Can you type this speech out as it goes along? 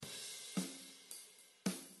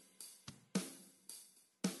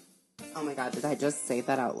Oh my God, did I just say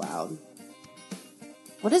that out loud?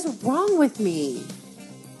 What is wrong with me?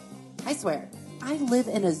 I swear, I live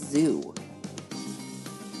in a zoo.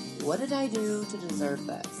 What did I do to deserve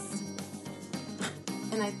this?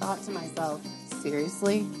 And I thought to myself,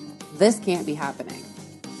 seriously? This can't be happening.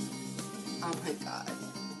 Oh my God.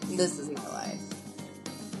 This is my life.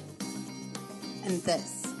 And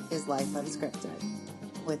this is Life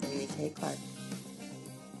Unscripted with Amy K. Clark.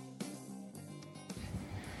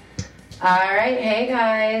 All right, hey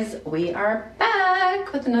guys, we are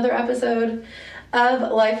back with another episode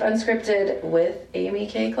of Life Unscripted with Amy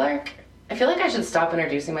K. Clark. I feel like I should stop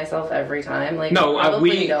introducing myself every time. Like, no, you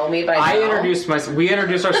probably know me by now. We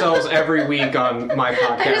introduce ourselves every week on my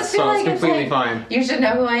podcast, so like it's completely fine. You should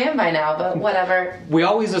know who I am by now, but whatever. We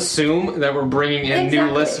always assume that we're bringing in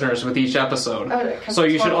new listeners with each episode, so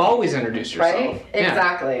you should always introduce yourself. Right? Yeah.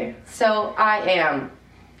 Exactly. So I am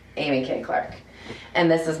Amy K. Clark. And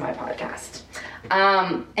this is my podcast.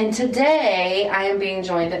 And today I am being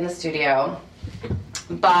joined in the studio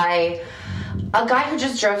by a guy who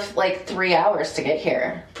just drove like 3 hours to get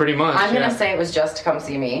here. Pretty much. I'm going to say it was just to come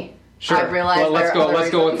see me. Sure. I realize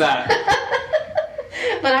let's go with that.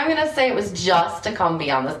 But I'm going to say it was just to come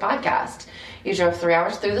be on this podcast. You drove 3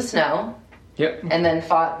 hours through the snow. Yep. And then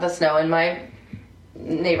fought the snow in my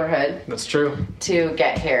neighborhood. That's true. To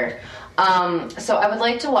get here. So I would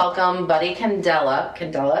like to welcome Buddy Candela.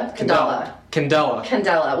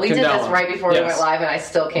 Candela. We did this right before we went live, and I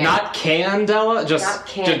still can't. Not Candela, just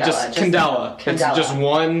Candela. It's just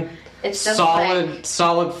one. It's just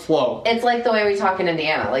solid flow. It's like the way we talk in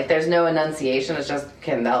Indiana. Like there's no enunciation. It's just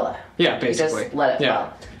Candela. Yeah, basically. You just let it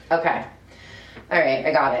flow. Okay. All right,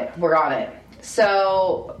 I got it. We're on it.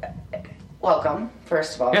 So, welcome.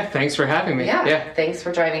 First of all. Yeah, thanks for having me. Yeah, thanks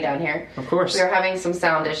for driving down here. Of course. We were having some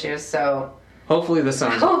sound issues, so... Hopefully this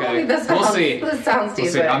sounds okay. We'll see. This sounds decent.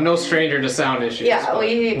 We'll see. I'm no stranger to sound issues. Yeah,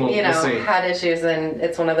 we'll had issues, and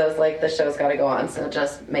it's one of those, like, the show's got to go on, so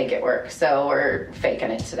just make it work. So we're faking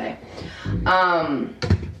it today.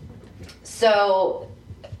 So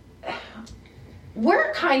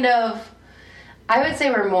we're kind of... I would say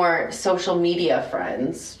we're more social media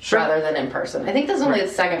friends rather than in person. I think this is only the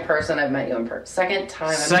second person I've met you in person. Second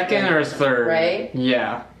or third. Right?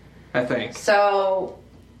 Yeah, I think. So,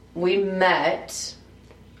 we met...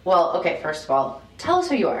 Well, okay, first of all, tell us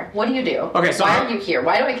who you are. What do you do? Okay, so why are you here?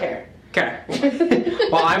 Why do I care? Okay.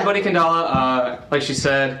 Well, I'm Buddy Candela. Like she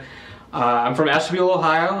said, I'm from Ashtabula,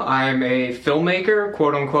 Ohio. I'm a filmmaker,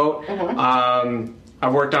 quote unquote. Mm-hmm.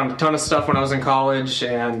 I've worked on a ton of stuff when I was in college,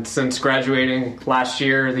 and since graduating last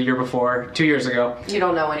year, the year before, 2 years ago. You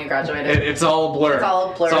don't know when you graduated. It's all a blur. It's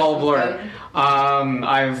all a blur.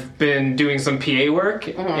 I've been doing some PA work,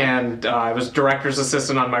 and I was director's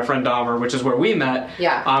assistant on My Friend Dahmer, which is where we met.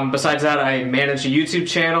 Yeah. Besides that, I manage a YouTube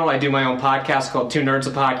channel. I do my own podcast called Two Nerds a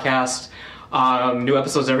Podcast. New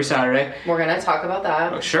episodes every Saturday. We're going to talk about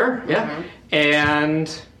that. Oh, sure, yeah. And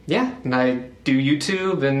I do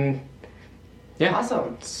YouTube and... Yeah.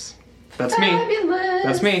 Awesome. That's me.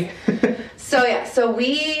 That's me. So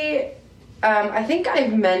we, I think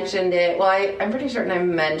I've mentioned it, well, I'm pretty certain I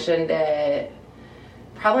mentioned it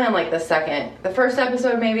probably on like the first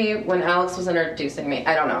episode maybe, when Alex was introducing me.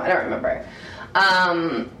 I don't know. I don't remember.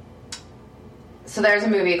 So there's a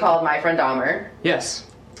movie called My Friend Dahmer. Yes.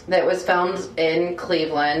 That was filmed in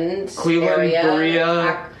Cleveland area.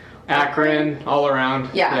 Berea, Akron, all around.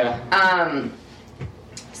 Yeah.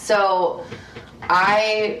 So...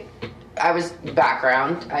 I was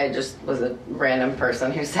background. I just was a random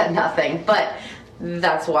person who said nothing, but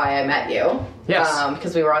that's why I met you. Yes.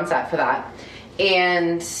 Because we were on set for that.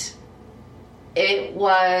 And that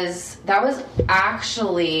was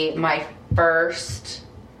actually my first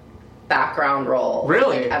background role.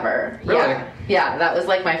 Really? Ever. Really? Yeah, that was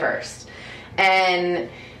like my first. And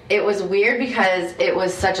it was weird because it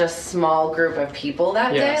was such a small group of people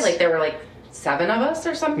that day. Like there were like 7 of us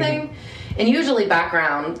or something. Mm-hmm. And usually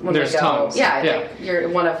background, when there's we go... tons. Like you're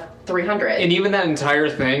one of 300. And even that entire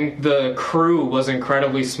thing, the crew was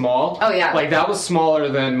incredibly small. Oh, yeah. Like, that was smaller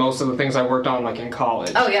than most of the things I worked on, like, in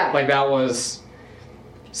college. Oh, yeah. Like, that was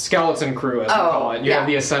skeleton crew, as we call it. You have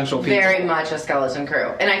the essential people. Very much a skeleton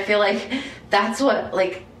crew. And I feel like that's what,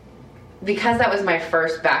 like... Because that was my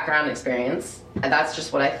first background experience, and that's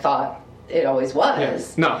just what I thought it always was.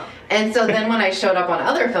 Yes. No. And so then when I showed up on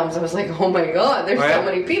other films, I was like, oh my god, there's so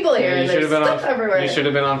many people here, and there's stuff everywhere. You should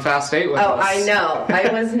have been on Fast 8 with us. Oh, I know.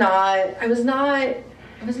 I was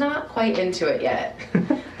not quite into it yet.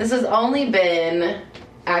 This has only been,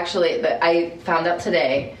 actually, I found out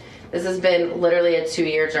today This has been literally a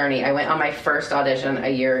 2-year journey. I went on my first audition a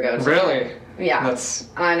year ago today. Really? Yeah.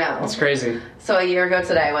 I know. That's crazy. So a year ago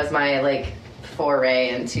today was my, like,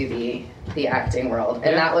 foray into the acting world.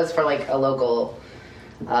 And that was for, like, a local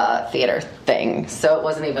theater thing. So it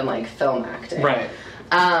wasn't even, like, film acting. Right.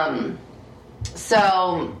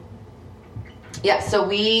 So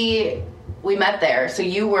we met there. So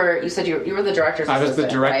you said you were the director's assistant. I was the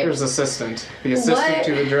director's right? assistant. The assistant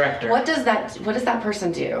to the director. What does that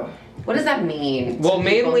person do? What does that mean? Well,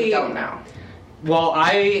 mainly, people who don't know. Well,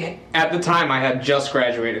 at the time I had just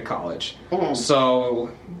graduated college. Mm-hmm. So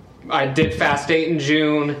I did Fast 8 in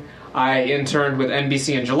June. I interned with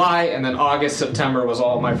NBC in July, and then August, September was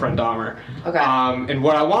all My Friend Dahmer. Okay. And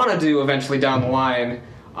what I want to do eventually down the line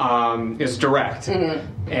is direct. Mm-hmm.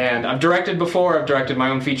 And I've directed before. I've directed my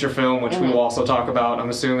own feature film, which we will also talk about, I'm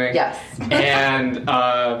assuming. Yes. And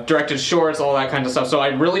directed shorts, all that kind of stuff. So I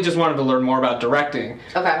really just wanted to learn more about directing.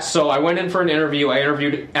 Okay. So I went in for an interview. I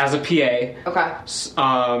interviewed as a PA.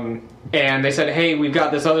 Okay. And they said, hey, we've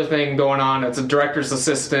got this other thing going on. It's a director's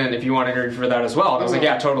assistant if you want to interview for that as well. And I was like,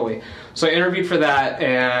 yeah, totally. So I interviewed for that,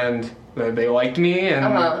 and they liked me and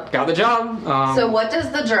got the job. So what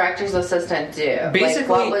does the director's assistant do? Basically, like,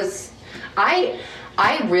 what was...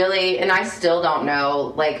 I really, and I still don't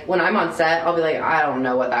know, like, when I'm on set, I'll be like, I don't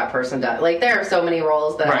know what that person does. Like, there are so many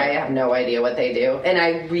roles that I have no idea what they do. And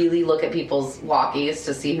I really look at people's walkies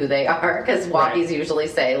to see who they are, because walkies usually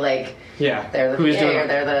say, like, they're the PA, or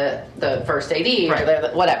they're the first AD, or they're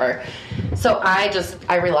the whatever. So I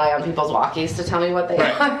rely on people's walkies to tell me what they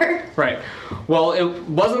are. Right. Well, it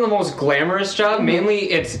wasn't the most glamorous job. Mm-hmm.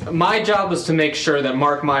 Mainly, my job was to make sure that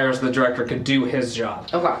Mark Myers, the director, could do his job.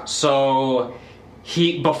 Okay. So...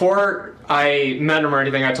 before I met him or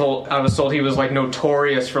anything, I was told he was like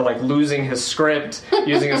notorious for like losing his script,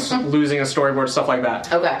 losing a storyboard, stuff like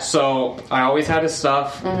that. Okay. So I always had his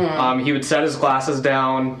stuff. Mm-hmm. He would set his glasses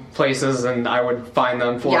down places, and I would find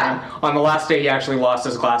them for him. On the last day, he actually lost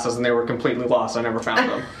his glasses, and they were completely lost. I never found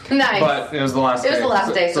them. Nice. But it was the last day. It was the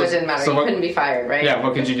last day, so it didn't matter. You couldn't be fired, right? Yeah.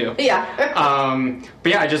 What could you do? Yeah. But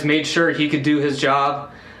yeah, I just made sure he could do his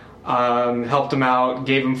job. Helped him out,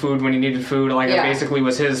 gave him food when he needed food. I basically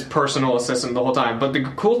was his personal assistant the whole time. But the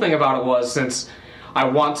cool thing about it was, since I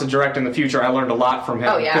want to direct in the future, I learned a lot from him.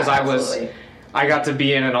 Oh, yeah, because I got to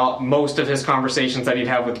be in most of his conversations that he'd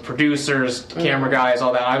have with producers, camera guys,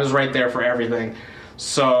 all that. I was right there for everything.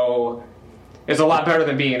 So it's a lot better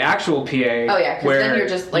than being an actual PA. Oh yeah, because then you're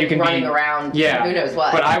just like running around. Yeah, who knows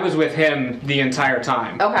what. But I was with him the entire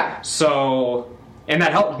time. Okay. So, and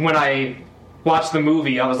that helped when I watched the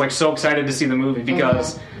movie. I was like so excited to see the movie,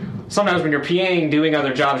 because sometimes when you're PAing, doing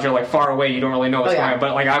other jobs, you're like far away, you don't really know what's going on.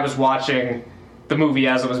 But like I was watching the movie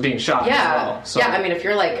as it was being shot as well. So. Yeah, I mean, if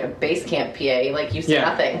you're like a base camp PA, like you see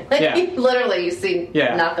nothing. Like literally, you see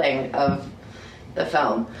nothing of the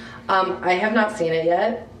film. I have not seen it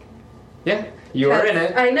yet. Yeah, you were in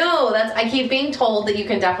it. I know. I keep being told that you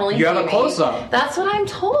can definitely see me. You have a close-up. That's what I'm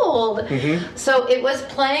told. Mm-hmm. So it was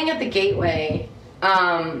playing at the Gateway.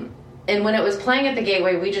 And when it was playing at the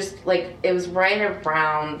Gateway, we just, like, it was right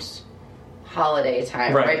around holiday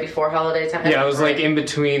time, right before holiday time. Yeah, it was like in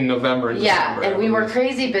between November and December. Yeah, and we were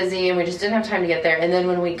crazy busy, and we just didn't have time to get there. And then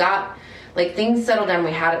when we got, like, things settled down,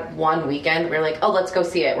 we had it one weekend, we were like, oh, let's go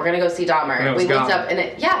see it. We're going to go see Dahmer. We looked up, and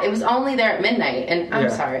it was only there at midnight. And I'm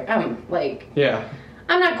sorry, I'm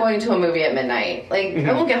not going to a movie at midnight. Like,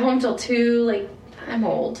 I won't get home till 2, like, I'm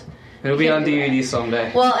old. It'll be on DVD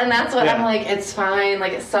someday. Well, and that's what I'm like, it's fine.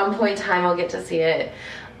 Like, at some point in time, I'll get to see it.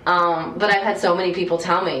 But I've had so many people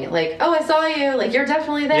tell me, like, oh, I saw you. Like, you're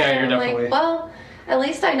definitely there. Yeah, you're definitely. Like, well, at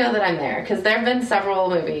least I know that I'm there. Because there have been several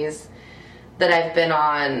movies that I've been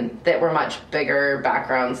on that were much bigger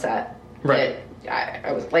background set. Right.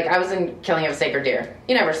 I was in Killing of a Sacred Deer.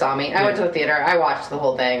 You never saw me. I went to the theater. I watched the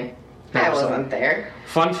whole thing. I wasn't there.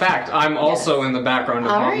 Fun fact, I'm also in the background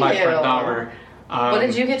of My Friend Dahmer. What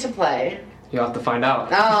did you get to play? You'll have to find out.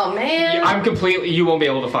 Oh, man. You won't be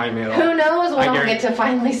able to find me at all. Who knows when I'll get to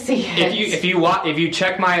finally see it. If you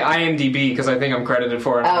check my IMDb, because I think I'm credited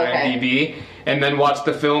for it on IMDb, and then watch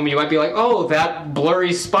the film, you might be like, oh, that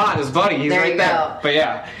blurry spot is Buddy. He's right there. But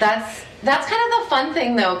yeah. That's kind of the fun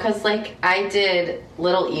thing, though, because, like, I did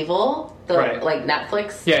Little Evil, the like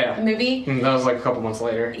Netflix movie. That was like a couple months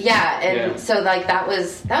later. Yeah, and so like that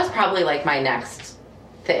was probably like my next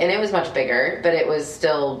and it was much bigger, but it was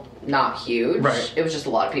still not huge. Right. It was just a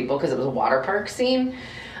lot of people because it was a water park scene.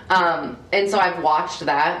 And so I've watched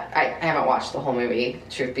that. I haven't watched the whole movie,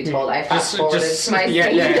 truth be told. I fast-forwarded to my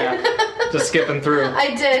scene. just skipping through.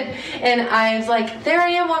 I did, and I was like, there I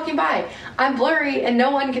am walking by. I'm blurry, and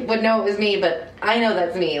no one would know it was me, but I know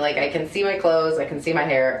that's me. Like, I can see my clothes, I can see my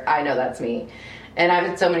hair, I know that's me. And I've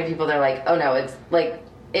had so many people that are like, oh no, it's like,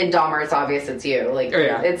 in Dahmer, it's obvious it's you. Like,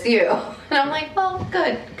 it's you. And I'm like, well,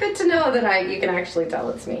 good to know that you can actually tell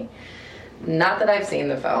it's me. Not that I've seen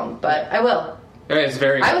the film, but I will. It's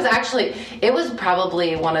very good. It was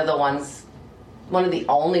probably one of the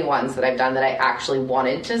only ones that I've done that I actually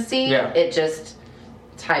wanted to see. Yeah. It just,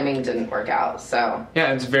 timing didn't work out, so.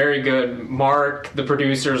 Yeah, it's very good. Mark, the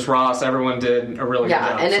producers, Ross, everyone did a really good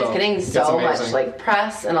job. Yeah, and it's getting so much, like,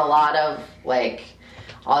 press and a lot of, like,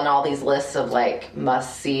 on all these lists of, like,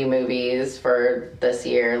 must-see movies for this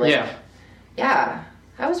year. Like, yeah.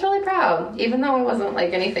 I was really proud, even though I wasn't,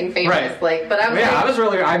 like, anything famous. Right. Like, but I was I was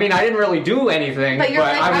really, I mean, I didn't really do anything, but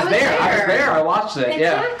I was there. I watched it,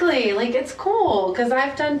 Exactly. Like, it's cool, because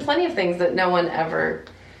I've done plenty of things that no one ever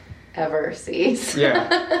sees. Yeah.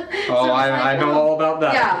 Oh, so I know all about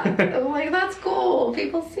that. Yeah. I'm like, that's cool.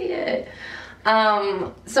 People see it.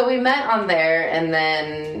 So we met on there, and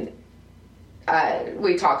then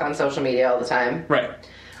we talk on social media all the time. Right.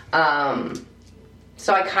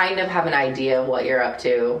 So I kind of have an idea of what you're up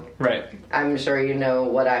to. Right. I'm sure you know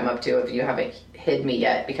what I'm up to if you haven't hid me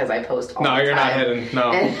yet, because I post all the time. No, you're not hidden.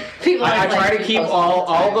 No. And people I try to keep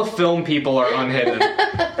all the film people are unhidden,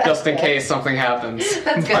 just in case something happens.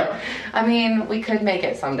 That's good. I mean, we could make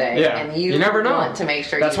it someday. Yeah. And you never know. Want to make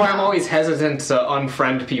sure. That's why I'm always hesitant to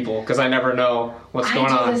unfriend people, because I never know what's going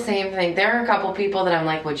on. I do the same thing. There are a couple people that I'm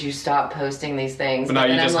like, would you stop posting these things? But no,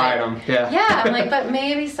 you just hide them. Yeah. Yeah. I'm like, but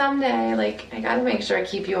maybe someday, like, I got to make sure I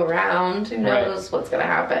keep you around. Who knows what's going to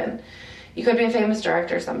happen? You could be a famous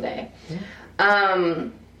director someday. Yeah.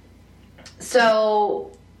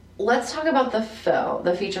 So let's talk about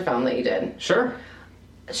the feature film that you did. Sure.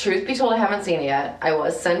 Truth be told, I haven't seen it yet. I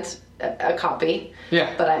was sent a copy.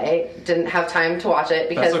 Yeah. But I didn't have time to watch it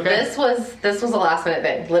because this was a last minute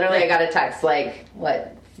thing. Literally, I got a text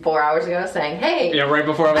 4 hours ago saying, "Hey." Yeah, right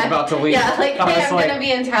before I was about to leave. Yeah, hey, I'm gonna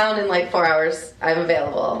be in town in 4 hours. I'm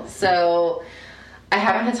available. So I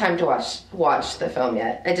haven't had time to watch the film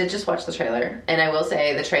yet. I did just watch the trailer, and I will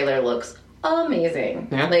say the trailer looks amazing.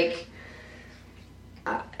 Yeah.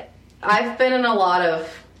 I've been in a lot of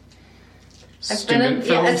student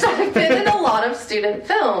films. Yes, I've been in a lot of student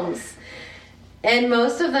films, and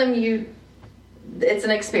most of them it's an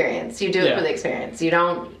experience. You do it for the experience. You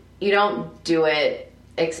don't do it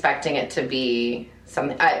expecting it to be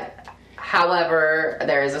something. However,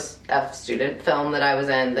 there is a student film that I was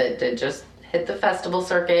in that did just hit the festival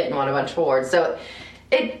circuit and won a bunch of awards. So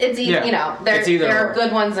it's easy, there are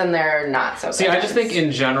good ones and there are not so good. See, I just think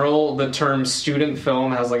in general the term student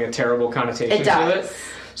film has a terrible connotation to it.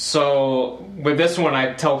 So with this one,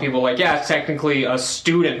 I tell people it's technically a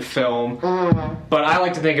student film, but I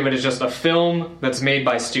like to think of it as just a film that's made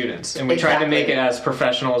by students, and we try to make it as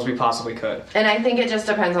professional as we possibly could. And I think it just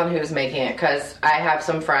depends on who's making it, because I have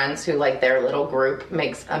some friends who their little group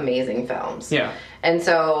makes amazing films. Yeah. And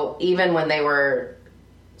so even when they were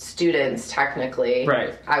students, technically,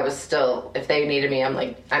 I was still, if they needed me, I'm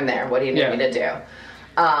like, I'm there. What do you need me to do?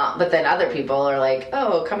 But then other people are like,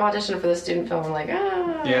 oh, come audition for the student film. I'm like,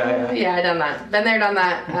 yeah, I done that. Been there, done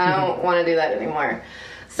that. I don't want to do that anymore.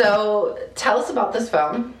 So tell us about this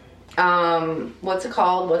film. What's it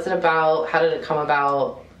called? What's it about? How did it come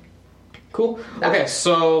about? Cool. Okay,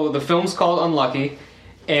 so the film's called Unlucky,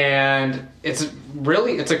 and it's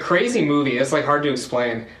a crazy movie. It's hard to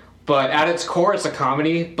explain, but at its core, it's a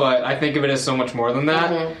comedy. But I think of it as so much more than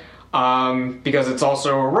that. Mm-hmm. Because it's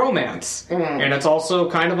also a romance, and it's also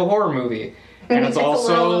kind of a horror movie, and it's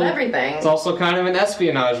also everything. It's also kind of an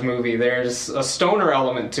espionage movie. There's a stoner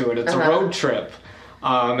element to it. It's a road trip.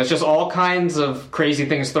 It's just all kinds of crazy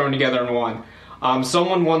things thrown together in one.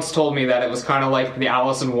 Someone once told me that it was kind of like the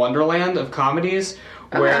Alice in Wonderland of comedies,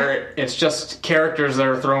 where it's just characters that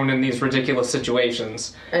are thrown in these ridiculous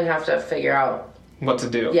situations and have to figure out what to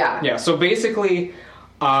do. Yeah. So basically,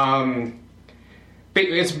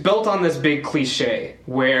 it's built on this big cliche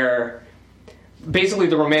where basically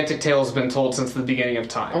the romantic tale has been told since the beginning of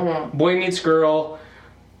time. Mm-hmm. Boy meets girl,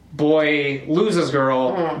 boy loses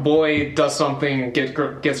girl, boy does something,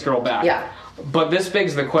 gets girl back. Yeah. But this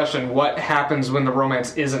begs the question, what happens when the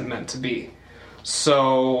romance isn't meant to be?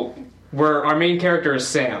 So our main character is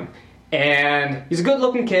Sam, and he's a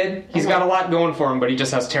good-looking kid. He's got a lot going for him, but he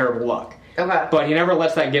just has terrible luck. Okay. But he never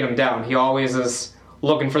lets that get him down. He always is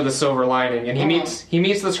looking for the silver lining, and he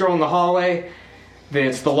meets this girl in the hallway.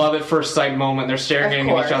 It's the love at first sight moment. They're staring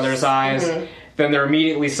into each other's eyes. Then they're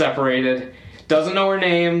immediately separated. Doesn't know her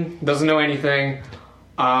name, doesn't know anything,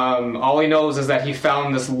 All he knows is that he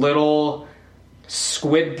found this little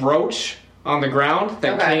squid brooch on the ground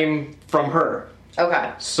that came from her.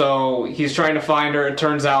 Okay. So he's trying to find her. It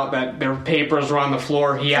turns out that their papers were on the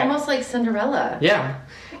floor. It's almost like Cinderella. Yeah.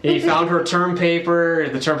 He found her term paper.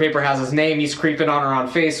 The term paper has his name. He's creeping on her on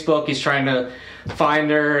Facebook. He's trying to find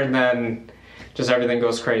her, and then just everything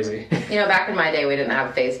goes crazy. You know, back in my day, we didn't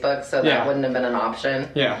have Facebook, so that wouldn't have been an option.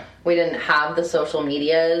 Yeah. We didn't have the social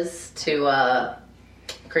medias to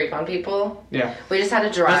creep on people. Yeah. We just had to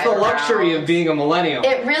drive That's the luxury around. of being a millennial.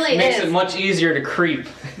 It really makes is. it much easier to creep.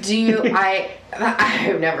 Do you?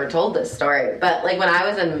 I've never told this story, but like when I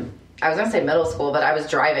was gonna say middle school, but I was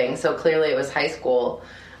driving, so clearly it was high school.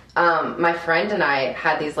 My friend and I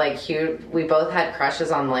had these like huge. We both had crushes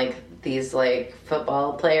on like these like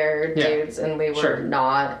football player dudes, and we were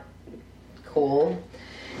not cool.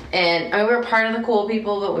 And I mean, we were part of the cool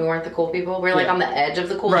people, but we weren't the cool people. We were like on the edge of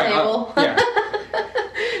the cool table.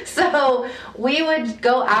 So we would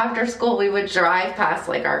go after school. We would drive past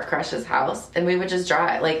like our crush's house, and we would just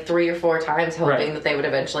drive like 3 or 4 times, hoping that they would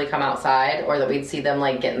eventually come outside, or that we'd see them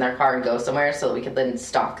like get in their car and go somewhere, so that we could then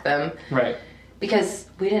stalk them. Right. Because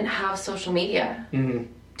we didn't have social media. Mm-hmm.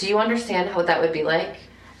 Do you understand what that would be like?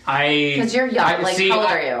 Because you're young. How old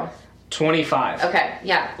are you? 25. Okay,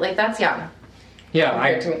 yeah, like that's young. Yeah,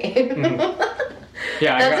 compared to me. Mm-hmm.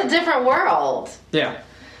 Yeah, that's a different world. Yeah.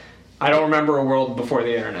 I don't remember a world before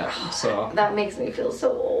the internet, so... That makes me feel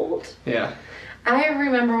so old. Yeah. I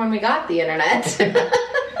remember when we got the internet.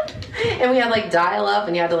 And we had like dial-up,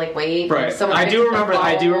 and you had to like wait. Right. I do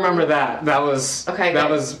remember that. That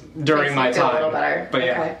was during my time. A little better. But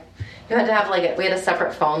yeah. Okay. You had to have like we had a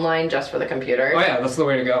separate phone line just for the computer. Oh yeah, that's the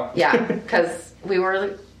way to go. Yeah, because we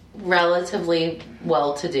were relatively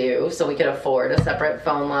well-to-do, so we could afford a separate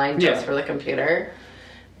phone line just for the computer.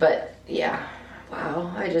 But yeah,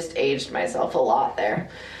 wow, I just aged myself a lot there.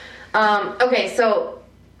 Okay, so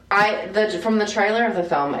from the trailer of the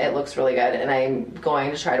film, it looks really good, and I'm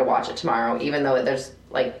going to try to watch it tomorrow, even though there's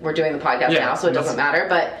like we're doing the podcast now, so it doesn't matter.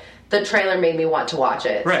 But the trailer made me want to watch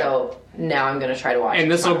it, so now I'm going to try to watch it.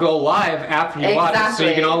 And this will go live after you watch it, so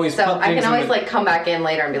you can always like come back in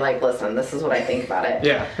later and be like, listen, this is what I think about it.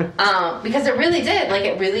 Yeah. Because it really did. Like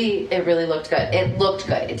it really looked good. It looked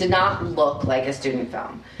good. It did not look like a student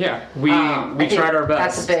film. Yeah. We tried our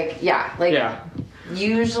best. That's a big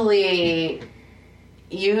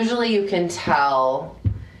usually you can tell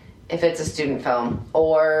if it's a student film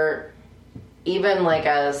or even like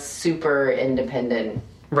a super independent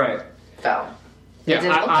film. Yeah,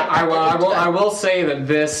 I will say that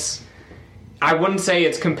this, I wouldn't say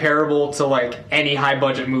it's comparable to like any high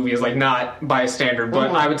budget movies, like not by standard,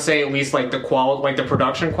 but I would say at least like the the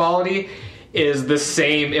production quality is the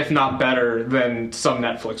same, if not better, than some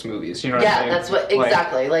Netflix movies. You know what I'm saying? Yeah, that's what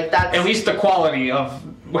exactly. Like that's at least the quality of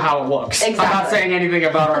how it looks. Exactly. I'm not saying anything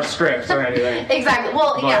about our script or anything. Exactly.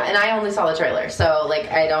 Well, yeah, and I only saw the trailer, so like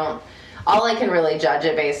all I can really judge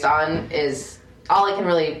it based on is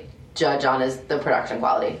the production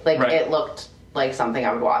quality. Like it looked like something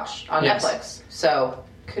I would watch on Netflix. So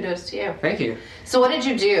kudos to you. Thank you. So what did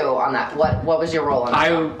you do on that? What was your role on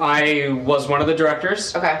that? I was one of the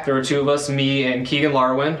directors. Okay. There were 2 of us, me and Keegan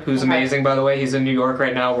Larwin, who's amazing, by the way. He's in New York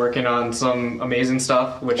right now working on some amazing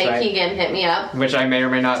stuff. Keegan, hit me up. Which I may or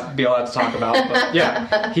may not be allowed to talk about. But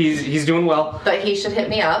yeah, he's doing well. But he should hit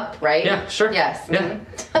me up, right? Yeah, sure. Yes. Yeah.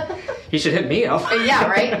 He should hit me up. Yeah,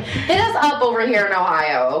 right? Hit us up over here in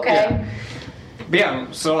Ohio, okay?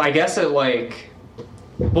 Yeah, so I guess it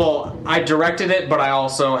I directed it, but I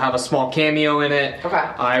also have a small cameo in it. Okay.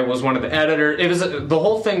 I was one of the editors. The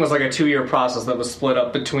whole thing was like a 2-year process that was split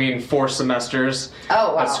up between 4 semesters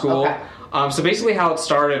at school. Okay. So basically how it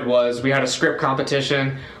started was we had a script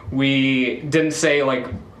competition. We didn't say like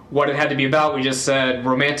what it had to be about. We just said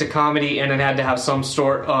romantic comedy, and it had to have some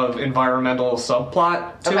sort of environmental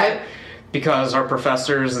subplot to it. Because our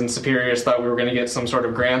professors and superiors thought we were going to get some sort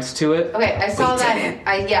of grants to it. Okay, I saw that.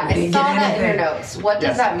 I saw that in your notes. What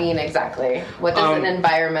does that mean exactly? What does an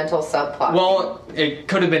environmental subplot mean? Well, it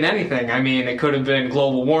could have been anything. I mean, it could have been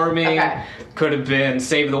global warming. Could have been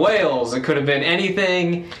save the whales. It could have been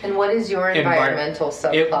anything. And what is your environmental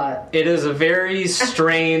subplot? It is a very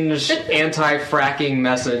strange anti-fracking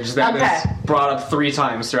message that is brought up 3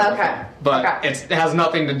 times throughout the film. But it has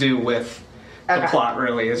nothing to do with the plot,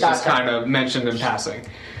 really. It's just kind of mentioned in passing.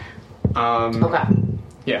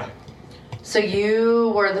 Yeah. So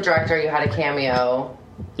you were the director. You had a cameo.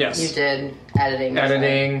 Yes. You did editing.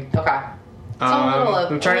 Okay. So a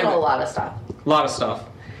lot of stuff. A lot of stuff.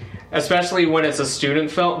 Especially when it's a student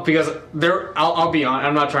film. Because I'll be honest,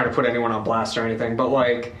 I'm not trying to put anyone on blast or anything, but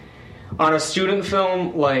like on a student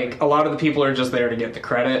film, like, a lot of the people are just there to get the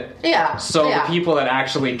credit. Yeah. So yeah. the people that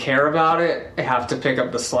actually care about it have to pick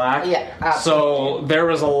up the slack. Yeah, absolutely. So there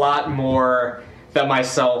was a lot more that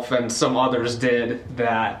myself and some others did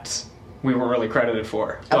that we weren't really credited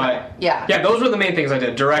for. Okay. But yeah, those were the main things I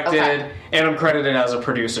did. Directed, Okay. and I'm credited as a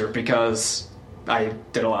producer because I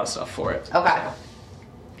did a lot of stuff for it. Okay.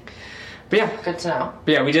 But yeah. Good to know.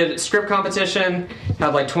 But yeah, we did script competition,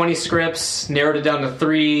 had like 20 scripts, narrowed it down to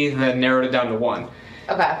 3, then narrowed it down to 1.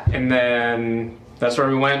 Okay. And then that's where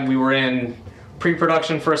we went. We were in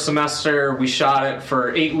pre-production for a semester. We shot it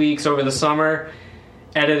for 8 weeks over the summer,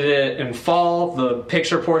 edited it in fall, the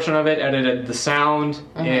picture portion of it, edited the sound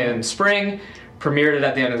in spring, premiered it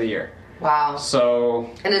at the end of the year. Wow. So...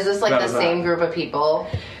 And is this like the same group of people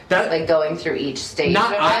like going through each stage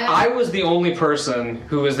of it? I was the only person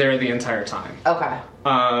who was there the entire time. Okay.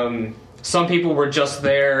 Some people were just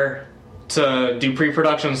there to do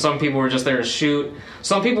pre-production. Some people were just there to shoot.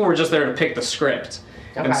 Some people were just there to pick the script.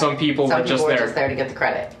 Okay. And some people were just there to get the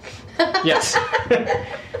credit. Yes.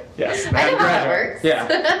 Yes. I know how that works.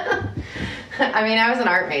 Yeah. I mean, I was an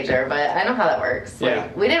art major, but I know how that works. Like, Yeah.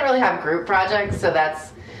 we didn't really have group projects, so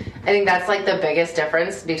I think that's like the biggest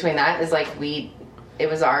difference between that is like it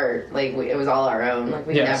was all our own. Like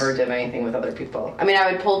we Yes. never did anything with other people. I mean,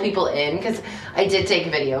 I would pull people in because I did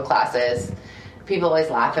take video classes. People always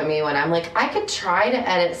laugh at me when I'm like, I could try to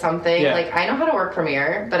edit something. Yeah. Like I know how to work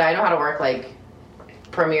Premiere, but I know how to work like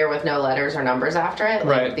Premiere with no letters or numbers after it,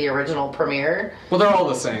 like Right. the original Premiere. Well, they're all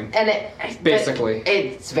the same. And Basically.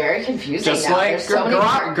 it's very confusing. Just now. like There's so many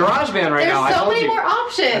GarageBand right now. There's so many you. more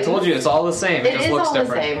options. I told you, it's all the same. It just is looks all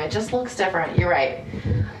different. the same. It just looks different. You're right.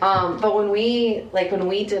 But when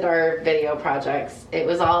we did our video projects, it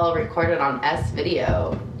was all recorded on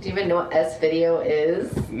S-Video. Do you even know what S-Video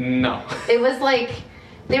is? No. It was like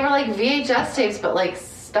they were like VHS tapes, but like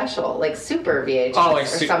special, like super VHS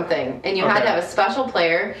or something. And you had to have a special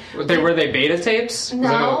player. Were they beta tapes? No.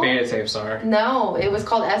 I know what beta tapes are. No, it was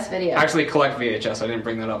called S-Video. I actually collect VHS. I didn't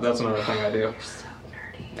bring that up. That's another thing I do. You're so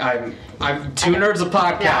nerdy. I'm two nerds a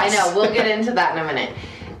podcast. Yeah, I know. We'll get into that in a minute.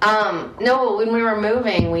 No, when we were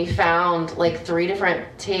moving, we found like 3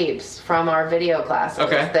 different tapes from our video classes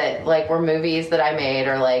that like were movies that I made,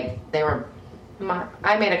 or like they were.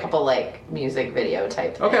 I made a couple like music video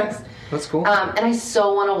type things. Okay, that's cool. And I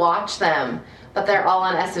so want to watch them, but they're all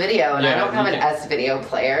on S-Video, and I don't have an S-Video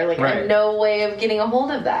player. Like, I have no way of getting a hold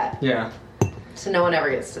of that. Yeah. So no one ever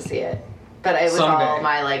gets to see it. But it was Someday. all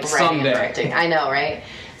my like writing and directing. I know, right?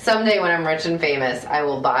 Someday when I'm rich and famous, I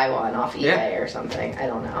will buy one off eBay or something. I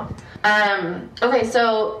don't know. Okay,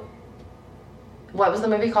 so what was the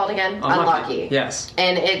movie called again? Unlucky. Yes.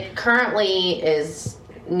 And it currently is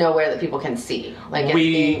nowhere that people can see. Like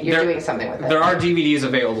you're doing something with it. There are DVDs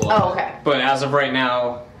available. Oh, okay. But as of right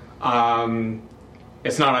now,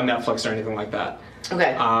 it's not on Netflix or anything like that.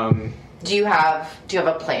 Okay. Do you have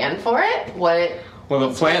a plan for it? Well,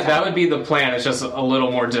 the plan, that would be the plan. It's just a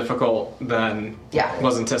little more difficult than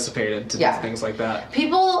was anticipated to do things like that.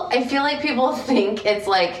 I feel like people think it's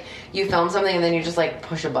like you film something and then you just like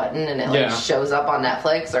push a button and it like shows up on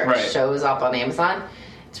Netflix or it shows up on Amazon.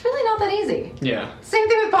 It's really not that easy. Yeah. Same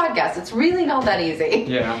thing with podcasts. It's really not that easy.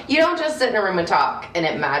 Yeah. You don't just sit in a room and talk and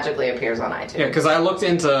it magically appears on iTunes. Yeah, because I looked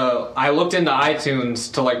into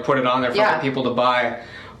iTunes to like put it on there for other people to buy.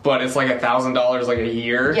 But it's like $1,000 like a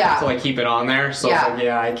year to like keep it on there. So it's like,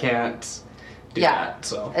 I can't do that.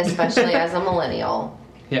 So especially as a millennial.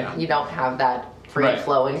 Yeah. You don't have that free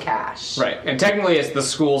flow in cash. Right. And technically it's the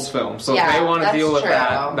school's film. So if they want to deal with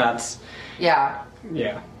that, that's Yeah.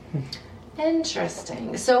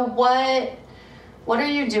 Interesting. So what are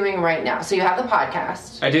you doing right now? So you have the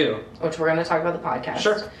podcast. I do. Which we're going to talk about the podcast.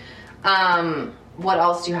 Sure. What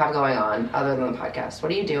else do you have going on other than the podcast?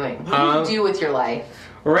 What are you doing? What do you do with your life?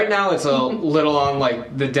 Right now it's a little on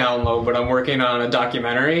like the down low, but I'm working on a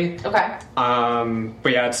documentary. Okay.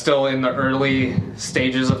 But yeah, it's still in the early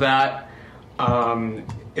stages of that.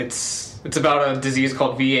 It's about a disease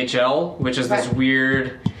called VHL, which is this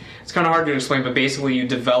weird. It's kind of hard to explain, but basically you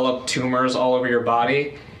develop tumors all over your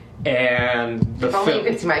body, and if only you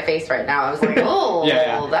could see my face right now. I was like,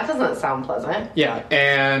 oh, that doesn't sound pleasant. Yeah,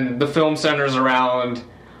 and the film centers around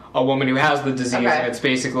a woman who has the disease, and it's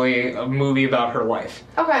basically a movie about her life.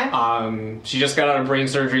 Okay. She just got out of brain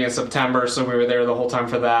surgery in September, so we were there the whole time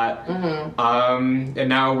for that. Mm-hmm. And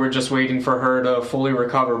now we're just waiting for her to fully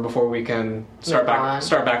recover before we can start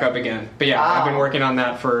back up again. But yeah, I've been working on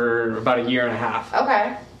that for about a year and a half.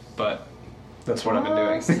 Okay. But that's what I've been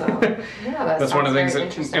doing. Yeah, that's one of the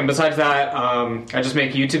things. And besides that, I just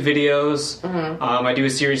make YouTube videos. Mm-hmm. I do a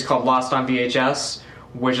series called Lost on VHS,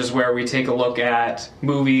 which is where we take a look at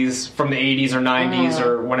movies from the 80s or 90s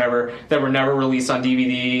or whatever that were never released on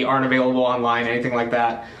DVD, aren't available online, anything like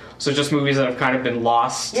that. So just movies that have kind of been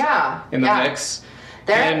lost in the mix.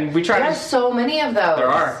 And we try there are so many of those. There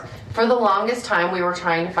are. For the longest time, we were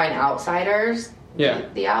trying to find outsiders. Yeah.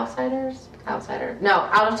 The outsiders? No,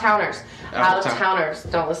 out-of-towners. Out-of-towners.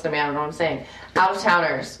 Don't listen to me, I don't know what I'm saying.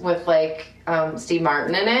 Out-of-towners with, like, Steve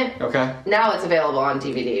Martin in it. Okay. Now it's available on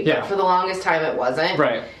DVD. Yeah. But for the longest time, it wasn't.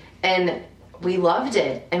 Right. And we loved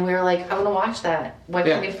it. And we were like, I want to watch that. Why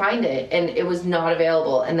can't we find it? And it was not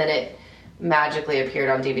available. And then it magically appeared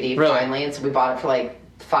on DVD finally. And so we bought it for, like,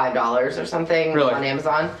 $5 or something on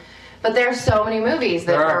Amazon. But there are so many movies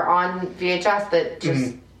that are on VHS that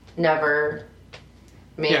just never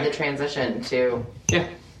made the transition to... Yeah.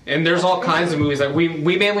 And there's all kinds of movies that we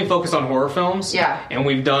mainly focus on horror films. Yeah. And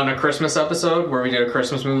we've done a Christmas episode where we did a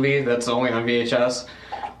Christmas movie that's only on VHS.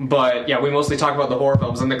 But yeah, we mostly talk about the horror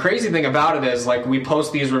films. And the crazy thing about it is, like, we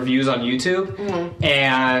post these reviews on YouTube,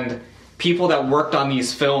 and people that worked on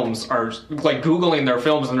these films are, like, Googling their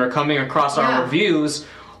films, and they're coming across our reviews,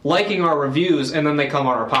 liking our reviews, and then they come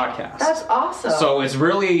on our podcast. That's awesome. So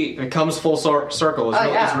it comes full circle.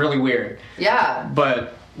 It's really weird. Yeah.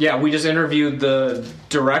 But yeah, we just interviewed the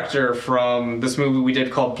director from this movie we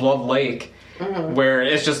did called Blood Lake, where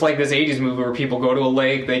it's just like this 80s movie where people go to a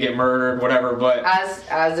lake, they get murdered, whatever. But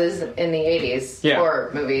as is in the 80s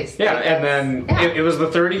horror movies. Yeah, and then it was the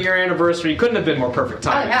 30-year anniversary. Couldn't have been more perfect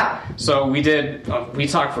time. Oh, yeah. So we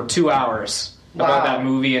talked for 2 hours about that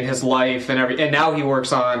movie and his life and and now he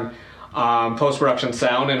works on post-production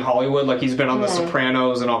sound in Hollywood. Like, he's been on The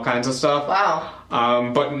Sopranos and all kinds of stuff.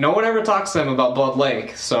 Wow. But no one ever talks to him about Blood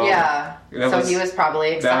Lake. So he was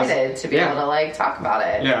probably excited to be able to, like, talk about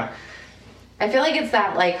it. Yeah. I feel like it's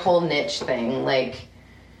that, like, whole niche thing. Like,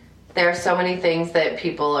 there are so many things that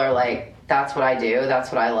people are like, that's what I do,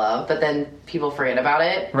 that's what I love, but then people forget about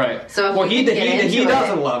it. Right. So if he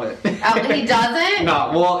doesn't love it. He doesn't?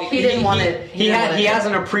 No. Well, he didn't want it. He has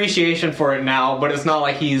an appreciation for it now, but it's not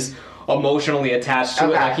like he's emotionally attached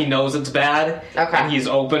to it. Like, he knows it's bad, and he's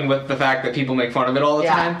open with the fact that people make fun of it all the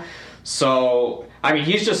time. So, I mean,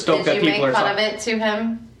 he's just stoked that people are... Did you make fun of it to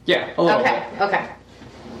him? Yeah, a little bit. Okay.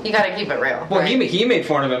 You gotta keep it real. Well, right? he made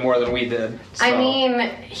fun of it more than we did. So. I mean,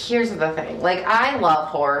 here's the thing. Like, I love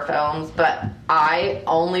horror films, but I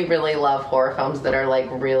only really love horror films that are, like,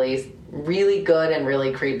 really, really good and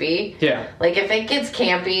really creepy. Yeah. Like, if it gets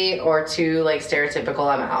campy or too, like,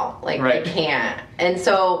 stereotypical, I'm out. Like, I can't. And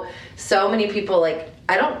so many people, like,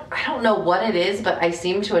 I don't know what it is, but I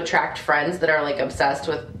seem to attract friends that are, like, obsessed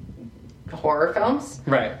with horror films.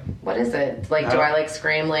 Right. What is it? Like, do I, like,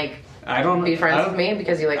 scream, like... I don't be friends with me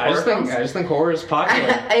because you like horror films? I just think horror is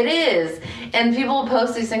popular. It is. And people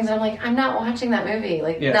post these things and I'm like, I'm not watching that movie.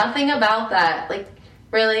 Like, nothing about that. Like,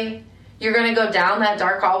 really? You're going to go down that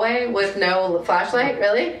dark hallway with no flashlight?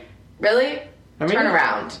 Really? Really? I mean, turn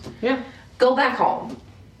around. Yeah. Go back home.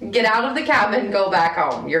 Get out of the cabin, go back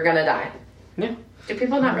home. You're going to die. Yeah. Do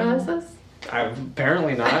people not realize this?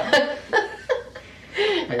 Apparently not.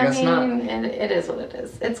 I guess not. It is what it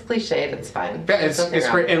is. It's cliched. It's fine. Yeah, it's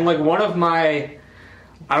great. And, like, one of my,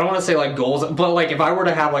 I don't want to say, like, goals, but, like, if I were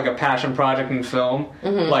to have, like, a passion project in film,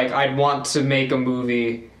 like, I'd want to make a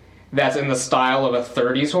movie that's in the style of a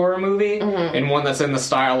 30s horror movie and one that's in the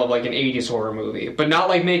style of, like, an 80s horror movie. But not,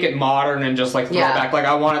 like, make it modern and just, like, throw it back. Like,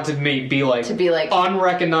 I want it to be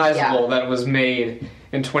unrecognizable that it was made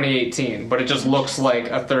in 2018, but it just looks like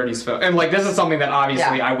a 30s film. And, like, this is something that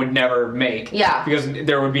obviously I would never make. Yeah. Because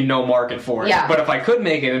there would be no market for it. Yeah. But if I could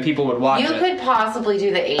make it and people would watch it. You could possibly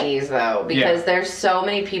do the 80s, though, because there's so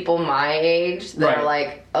many people my age that are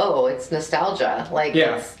like, oh, it's nostalgia. Like,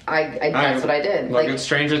 that's what I did. Look at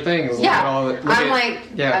Stranger Things. Yeah. I'm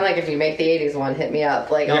like, if you make the 80s one, hit me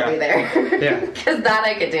up. Like, I'll be there. Yeah. Because that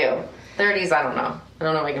I could do. 30s, I don't know. I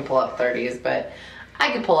don't know if I can pull up 30s, but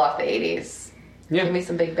I could pull off the 80s. Yeah. Give me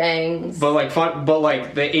some big bangs. But the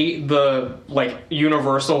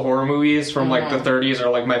Universal horror movies from like the 30s are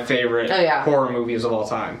like my favorite horror movies of all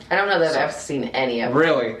time. I don't know that I've seen any of them.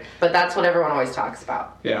 Really? But that's what everyone always talks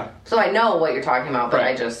about. Yeah. So I know what you're talking about, but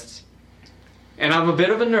I just... And I'm a bit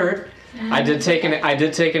of a nerd. I did take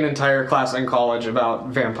an entire class in college about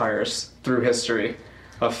vampires through history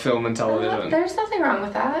of film and television. There's nothing wrong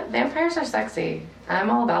with that. Vampires are sexy. I'm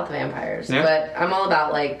all about the vampires. Yeah. But I'm all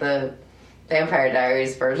about like the Vampire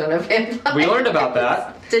Diaries version of vampires. We learned about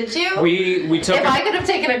that. Did you? We took. If I could have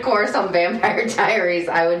taken a course on Vampire Diaries,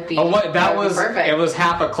 I would be. That was perfect. It was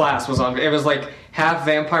half a class was on. It was like half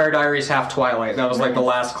Vampire Diaries, half Twilight. That was like the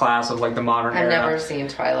last class of like the modern era. I've never seen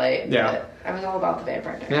Twilight. Yeah. But I was all about the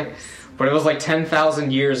Vampire Diaries. Yeah. but it was like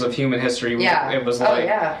 10,000 years of human history. Yeah. It was Oh, like,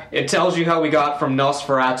 yeah. it tells you how we got from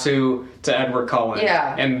Nosferatu to Edward Cullen.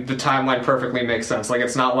 Yeah. And the timeline perfectly makes sense. Like,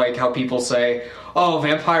 it's not like how people say, oh,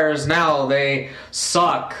 vampires now, they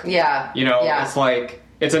suck. Yeah. You know, Yeah. it's like,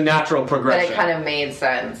 it's a natural But progression. it kind of made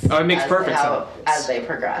sense. Oh, it makes perfect sense. As they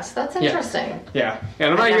progress. That's interesting. Yeah.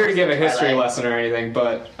 And I'm not I've here never to give a seen history Twilight. lesson or anything,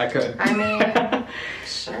 but I could. I mean,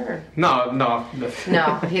 sure. No. No,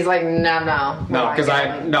 he's like, no. No, because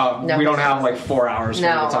we don't have like 4 hours for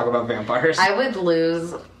No. to talk about vampires. I would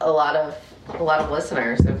lose a lot of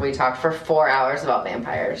listeners if we talked for 4 hours about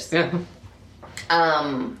vampires. Yeah.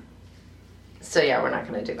 So yeah, we're not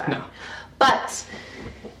going to do that. No. But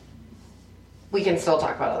we can still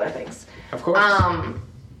talk about other things. Of course.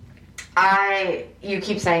 You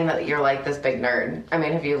keep saying that you're like this big nerd. I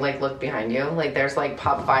mean, have you like looked behind you? Like there's like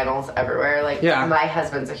pop vinyls everywhere. Like Yeah. my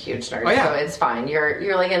husband's a huge nerd, Oh, yeah. so it's fine.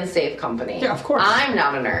 You're like in safe company. Yeah, of course. I'm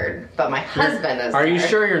not a nerd, but my husband is. Are you nerd.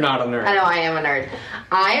 sure you're not a nerd? I know I am a nerd.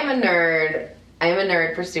 I am a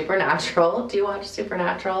nerd for Supernatural. Do you watch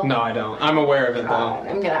Supernatural? No, I don't. I'm aware of it though. God,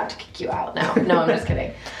 I'm gonna have to kick you out now. No, I'm just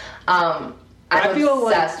kidding. I'm I feel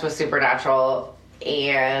like- obsessed with Supernatural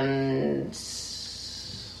and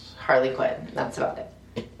Harley Quinn. That's about it.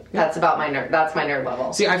 That's about my nerd. That's my nerd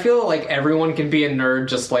level. See, I feel like everyone can be a nerd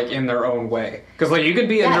just like in their own way. Because like you could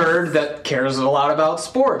be a Yes. nerd that cares a lot about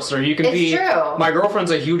sports, or you can It's be. true. My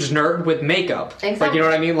girlfriend's a huge nerd with makeup. Like Exactly. you know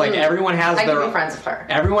what I mean? Like everyone has I their. can be friends with her.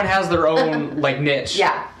 Everyone has their own like niche.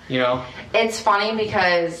 Yeah. You know. It's funny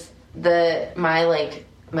because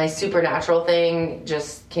my Supernatural thing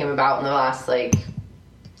just came about in the last like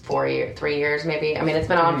 3 years maybe. I mean, it's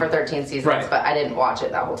been on for 13 seasons, Right. but I didn't watch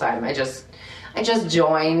it that whole time. I just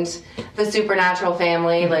joined the Supernatural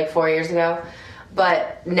family like 4 years ago.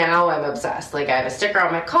 But now I'm obsessed. Like I have a sticker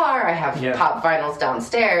on my car. I have Yeah. pop vinyls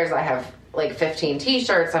downstairs. I have like 15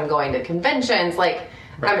 t-shirts. I'm going to conventions. Like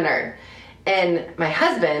I'm a nerd. And my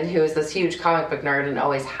husband, who is this huge comic book nerd and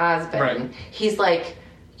always has been, Right. he's like,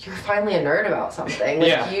 you're finally a nerd about something. Like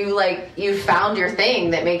Yeah. you found your thing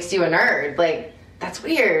that makes you a nerd. Like that's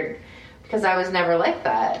weird. Because I was never like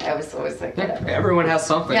that. I was always like, whatever. Everyone has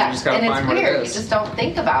something. Yeah, You just gotta and find it's what weird. it You is. just don't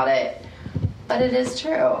think about it. But it is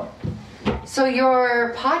true. So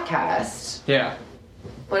your podcast, Yeah.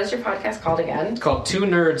 what is your podcast called again? It's called Two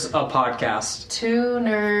Nerds a Podcast. Two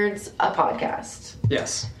Nerds, a Podcast.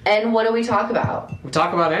 Yes. And what do we talk about? We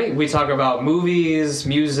talk about movies,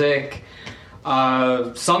 music,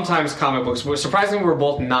 sometimes comic books. Surprisingly, we're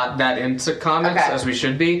both not that into comics Okay. as we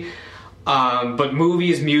should be. But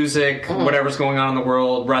movies, music, whatever's going on in the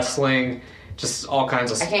world, wrestling, just all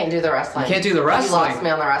kinds of I stuff. can't do the wrestling. You can't do the wrestling. You lost me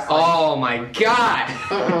on the wrestling. Oh my god!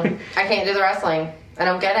 I can't do the wrestling. I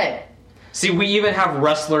don't get it. See, we even have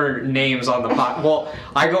wrestler names on the pod. Well,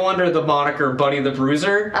 I go under the moniker Buddy the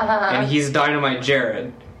Bruiser, and he's Dynamite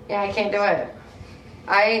Jared. Yeah, I can't do it.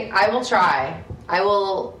 I will try. I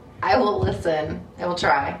will listen. I will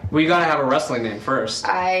try. We gotta have a wrestling name first.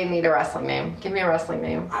 I need a wrestling name. Give me a wrestling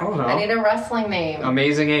name. I don't know. I need a wrestling name.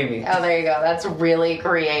 Amazing Amy. Oh, there you go. That's really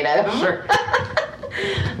creative. Sure.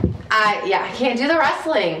 I can't do the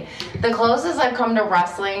wrestling. The closest I've come to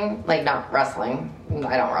wrestling, like not wrestling,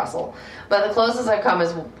 I don't wrestle, but the closest I've come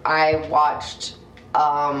is I watched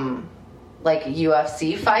like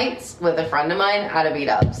UFC fights with a friend of mine at a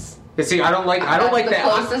beat-ups. You see, I don't like the that.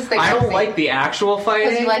 closest thing I I've don't seen. like the actual fighting.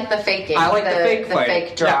 Because you like the faking. I like the fake fighting.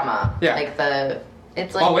 fake drama. Yeah. Like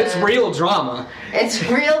it's like Oh, it's the- real drama. It's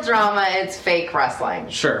real drama. It's fake wrestling.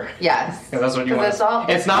 Sure. Yes. Yeah, that's what you 'Cause want. It's all.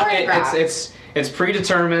 It's not. choreographed. It's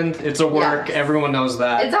predetermined. It's a work. Yes. Everyone knows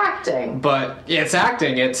that. It's acting. But it's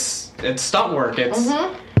acting. It's stunt work. It's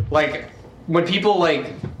like when people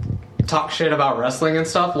like talk shit about wrestling and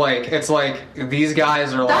stuff. Like it's like these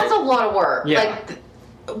guys are That's a like lot of work. Yeah. Like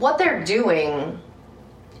what they're doing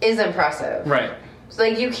is impressive. right. So,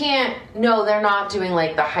 like you can't. No, they're not doing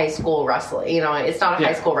like the high school wrestling. You know, it's not a Yeah.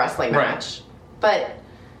 high school wrestling Right. match. But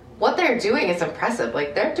what they're doing is impressive.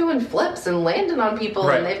 Like they're doing flips and landing on people,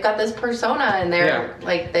 Right. and they've got this persona, and they're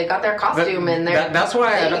like they've got their costume and their. That's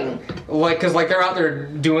why I thing. don't, like because like they're out there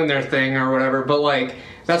doing their thing or whatever. But like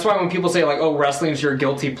that's why when people say like oh wrestling's your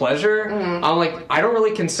guilty pleasure, I'm like I don't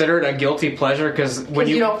really consider it a guilty pleasure because when Because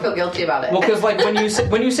you don't feel guilty about it. well, because like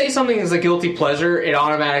when you say something is a guilty pleasure, it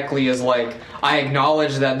automatically is like I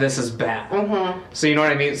acknowledge that this is bad. So you know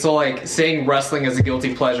what I mean. So like saying wrestling is a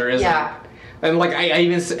guilty pleasure isn't. Yeah. And like I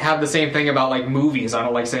even have the same thing about like movies. I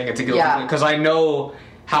don't like saying it's a guilty Yeah. pleasure because I know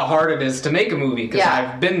how hard it is to make a movie because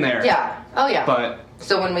Yeah. I've been there. Yeah. Oh yeah. But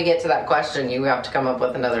so when we get to that question, you have to come up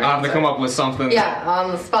with another. I have to answer. come up with something. Yeah, on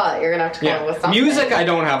the spot, you're gonna have to come up with something. Music I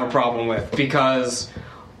don't have a problem with because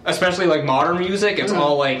especially like modern music, it's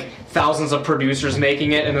all like thousands of producers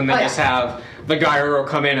making it, and then they just have the guy who will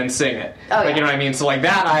come in and sing it. You know what I mean? So like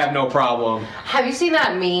that, I have no problem. Have you seen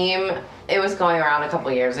that meme? It was going around a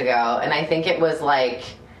couple years ago, and I think it was like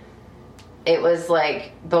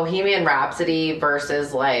Bohemian Rhapsody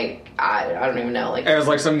versus like I don't even know, like it was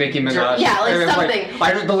like some Nicki Minaj. Yeah, like something.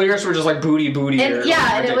 Like the lyrics were just like booty. And,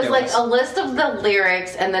 and it was like a list of the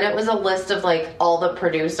lyrics, and then it was a list of like all the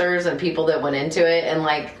producers and people that went into it, and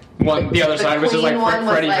like the other side was just like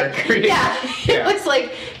Freddie Mercury. It was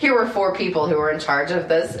like here were 4 people who were in charge of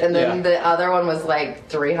this, and then the other one was like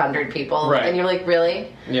 300 people, and you're like,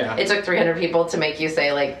 really? Yeah. It took 300 people to make you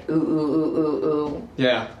say like ooh ooh ooh ooh ooh.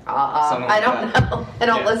 Yeah. I don't know. I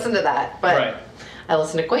don't listen to that, but I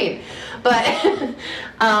listen to Queen. But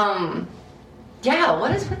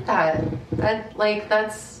what is with that?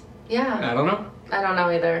 That's I don't know. I don't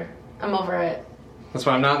know either. I'm over it. That's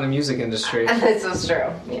why I'm not in the music industry. This is true.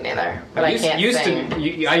 Me neither. But I can't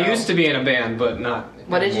sing. I used to be in a band, but not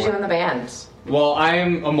What did anymore. you do in the band? Well,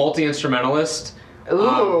 I'm a multi-instrumentalist.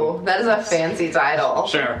 Ooh, that is a fancy title.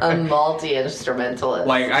 Sure. A multi-instrumentalist.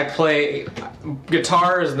 Like, I play...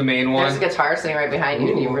 Guitar is the main one. There's a guitar sitting right behind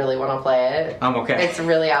you. Do you really want to play it? I'm okay. It's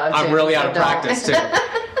really out of tune. I'm really out of don't. practice, too.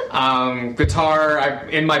 Guitar,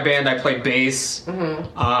 in my band, I played bass.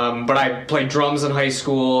 Mm-hmm. But I played drums in high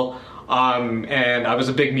school. And I was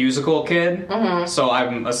a big musical kid, so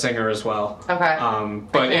I'm a singer as well. Okay.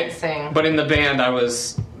 But I can't sing. But in the band,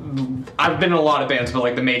 I've been in a lot of bands, but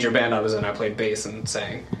like the major band I was in, I played bass and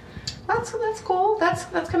sang. That's cool.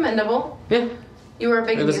 That's commendable. Yeah. You were a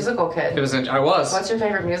big musical kid. I was. What's your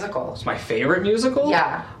favorite musical? My favorite musical?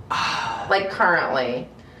 Yeah. Like currently.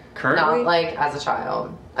 Currently? Not like as a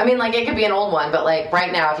child. I mean, like it could be an old one, but like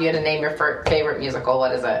right now, if you had to name your favorite musical,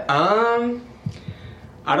 what is it?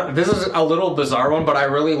 This is a little bizarre one, but I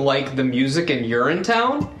really like the music in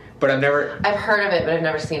Urinetown. But I've heard of it, but I've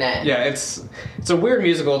never seen it. Yeah, it's a weird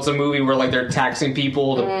musical. It's a movie where like they're taxing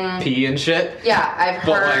people to pee and shit. Yeah, I've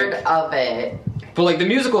heard of it. But like the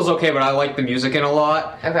musical's okay, but I like the music in a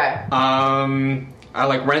lot. Okay. I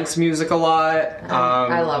like Rent's music a lot.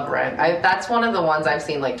 I love Rent. That's one of the ones I've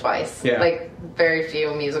seen like twice. Yeah. Like very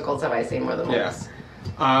few musicals have I seen more than once.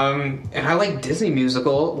 And I like Disney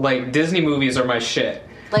musical. Like Disney movies are my shit.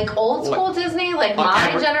 Like old school Disney? Like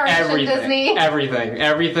my generation Disney?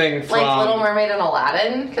 Everything from... Like Little Mermaid and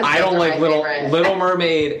Aladdin? I don't like Little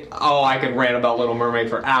Mermaid. Oh, I could rant about Little Mermaid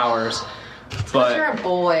for hours. But you're a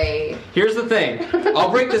boy. Here's the thing. I'll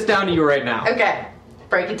break this down to you right now. Okay.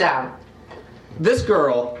 Break it down. This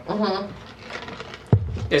girl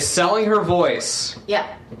is selling her voice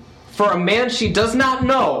for a man she does not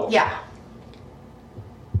know. Yeah.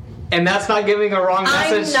 And that's not giving a wrong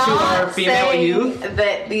message to our female youth.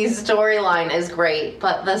 That the storyline is great,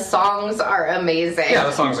 but the songs are amazing. Yeah,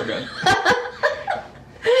 the songs are good.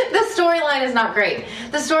 The storyline is not great.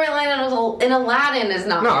 The storyline in Aladdin is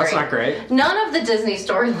not great. No, it's not great. None of the Disney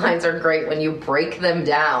storylines are great when you break them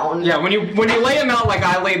down. Yeah, when you lay them out like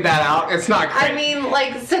I laid that out, it's not great. I mean,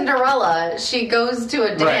 like Cinderella, she goes to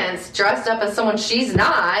a dance dressed up as someone she's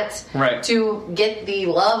not to get the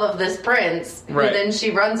love of this prince. Right. And then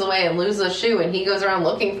she runs away and loses a shoe, and he goes around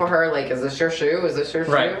looking for her like, is this your shoe? Is this your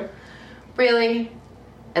shoe? Really?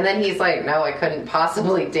 And then he's like, no, I couldn't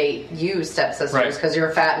possibly date you, stepsisters, because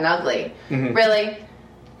you're fat and ugly. Mm-hmm. Really?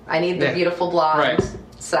 I need the beautiful blonde,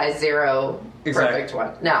 size 0, perfect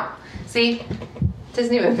one. No. See?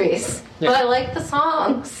 Disney movies. Yeah. But I like the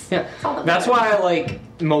songs. Yeah. That's why I like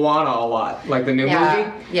Moana a lot. Like the new movie.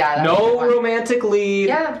 Yeah. No romantic lead.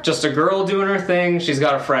 Yeah. Just a girl doing her thing. She's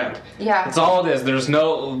got a friend. Yeah. That's all it is. There's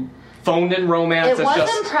no... phoned in romance. It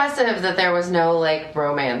was impressive that there was no like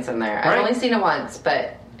romance in there. I've only seen it once,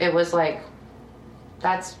 but it was like,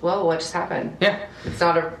 what just happened? Yeah. It's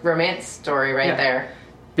not a romance story there.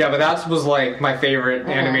 Yeah, but that was like my favorite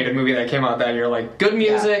animated movie that came out that year. Like, good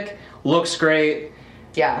music, looks great.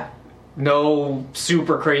 Yeah. No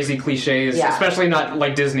super crazy cliches, especially not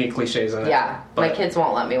like Disney cliches in it. Yeah. But my kids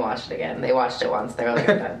won't let me watch it again. They watched it once. They were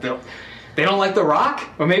like, They don't like The Rock?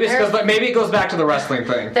 Or maybe it goes back to the wrestling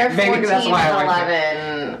thing. They're 14 maybe that's why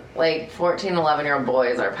and 11. Like 14, 11-year-old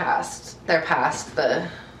boys are past. They're past the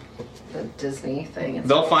Disney thing.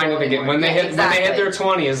 They'll find it again when they hit their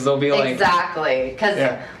 20s. They'll be like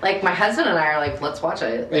because like my husband and I are like, let's watch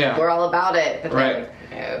it. Like, we're all about it. But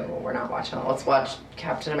like, no, we're not watching it. Let's watch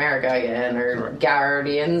Captain America again or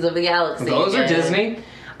Guardians of the Galaxy. Those are Disney.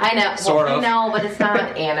 I know. Sort of. I know, but it's not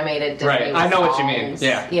animated Disney. Right. I know songs, what you mean.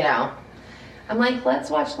 Yeah. You know. I'm like, let's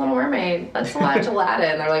watch Little Mermaid. Let's watch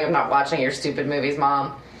Aladdin. They're like, I'm not watching your stupid movies,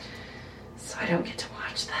 Mom. So I don't get to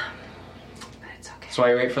watch them. But it's okay. That's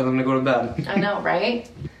why you wait for them to go to bed. I know, right?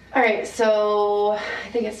 All right, so I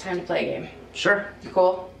think it's time to play a game. Sure. You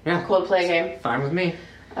cool? Yeah. Cool to play a game? Fine with me.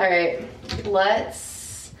 All right,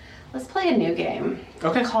 let's play a new game.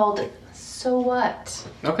 Okay. Called So What?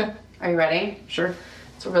 Okay. Are you ready? Sure.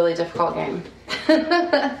 It's a really difficult game.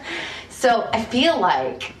 So I feel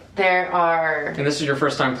like there are. And this is your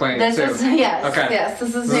first time playing This it too? is yes. Okay. Yes, this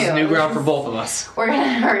is new. This is new ground for both of us. We're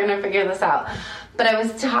gonna figure this out. But I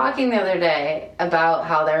was talking the other day about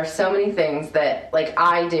how there are so many things that like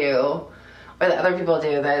I do or that other people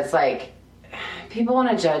do that it's like people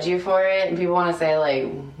want to judge you for it and people want to say like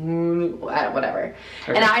whatever.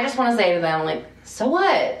 Okay. And I just want to say to them like, so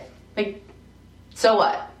what? Like, so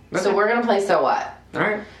what? Okay. So we're gonna play so what? All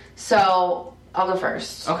right. So I'll go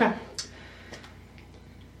first. Okay.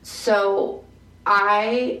 So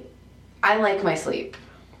I like my sleep.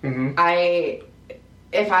 Mm-hmm.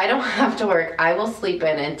 If I don't have to work, I will sleep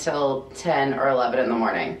in until 10 or 11 in the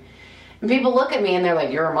morning. And people look at me and they're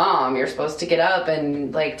like, you're a mom. You're supposed to get up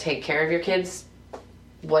and, like, take care of your kids,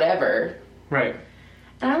 whatever. Right.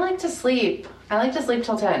 And I like to sleep. I like to sleep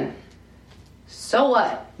till 10. So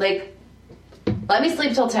what? Like, let me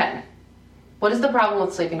sleep till 10. What is the problem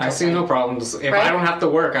with sleeping till 10? I see no problems. If Right? I don't have to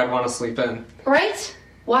work, I'd want to sleep in. Right?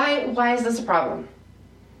 Why is this a problem?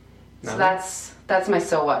 So No. that's my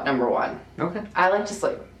so what number one. Okay. I like to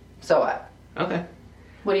sleep. So what? Okay.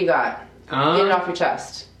 What do you got? Get it off your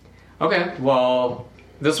chest. Okay. Well,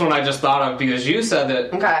 this one I just thought of because you said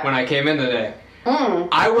that Okay. when I came in today.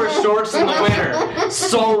 I wear shorts in the winter.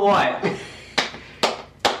 So what?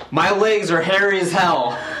 My legs are hairy as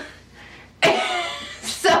hell.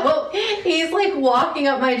 So he's like walking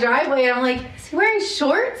up my driveway and I'm like, is he wearing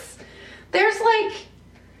shorts? There's like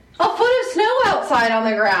a foot of snow outside on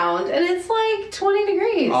the ground and it's like 20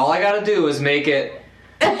 degrees. All I gotta do is make it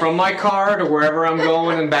from my car to wherever I'm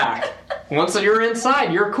going and back. Once you're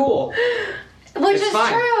inside, you're cool. Which it's is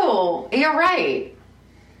fine. true. You're right.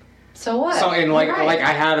 So what? So and like You're right. like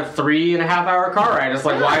I had a 3.5 hour car ride. It's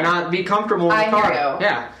like why not be comfortable in the I hear car? you.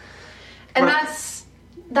 Yeah. And But-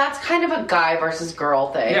 that's kind of a guy versus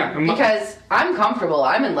girl thing. Yeah, because I'm comfortable.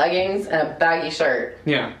 I'm in leggings and a baggy shirt.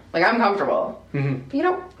 Yeah. Like I'm comfortable.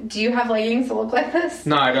 Mm-hmm. Do you have leggings that look like this?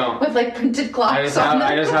 No, I don't. With like printed clocks I just on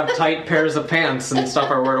them? have tight pairs of pants and stuff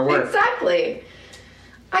I wear to work. Exactly.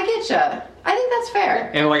 I get ya. I think that's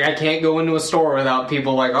fair. And like I can't go into a store without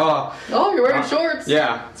people like, oh, Oh, you're wearing shorts.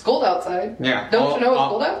 yeah, It's cold outside. yeah. Don't you know it's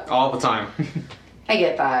cold out? All the time. I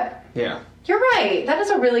get that. Yeah. You're right. That is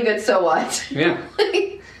a really good so what. Yeah.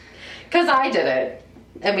 Because I did it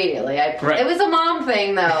immediately. Right. It was a mom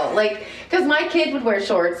thing though. Like, because my kid would wear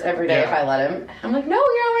shorts every day Yeah. if I let him. I'm like, no,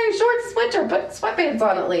 you're not wearing shorts. It's winter. Put sweatpants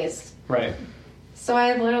on at least. Right. So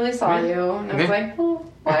I literally saw Yeah. you and I was Yeah. like, oh,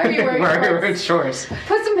 why are you wearing Why are you shorts? wearing shorts?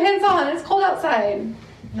 Put some pants on. It's cold outside.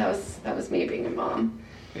 That was me being a mom.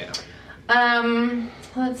 Yeah.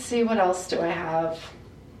 Let's see, what else do I have?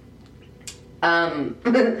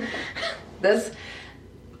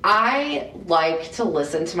 I like to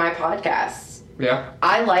listen to my podcasts. Yeah.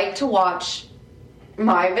 I like to watch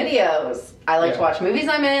my videos. I like to Yeah. watch movies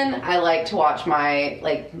I'm in. I like to watch my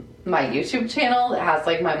YouTube channel that has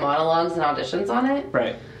like my monologues and auditions on it.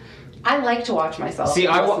 Right. I like to watch myself. See,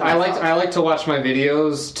 and listen to myself. I like to watch my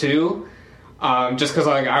videos too, just because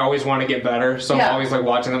I always want to get better, so Yeah. I'm always like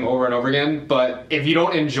watching them over and over again. But if you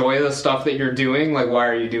don't enjoy the stuff that you're doing, like why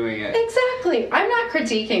are you doing it? Exactly. I'm not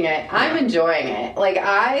critiquing it. I'm enjoying it. Like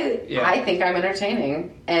I think I'm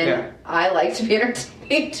entertaining, and Yeah. I like to be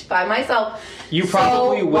entertained by myself. You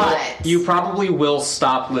probably So will. what? You probably will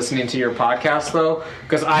stop listening to your podcast though,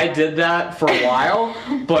 because I did that for a while.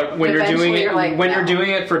 But when you're doing Eventually it, you're like, when no. you're doing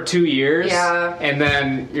it for 2 years, Yeah. and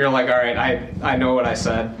then you're like, all right, I know what I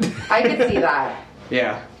said. I could see that.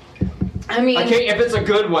 Yeah. I mean, Okay, if it's a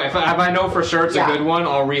good one, if I know for sure it's Yeah. a good one,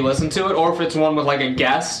 I'll re-listen to it. Or if it's one with like a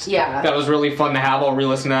guest, Yeah. that was really fun to have, I'll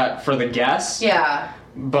re-listen to that for the guest. yeah.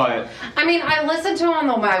 But I mean, I listen to them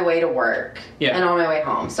on my way to work Yeah. and on my way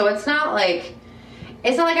home. So it's not like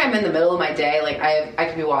I'm in the middle of my day. Like I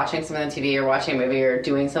could be watching something on TV or watching a movie or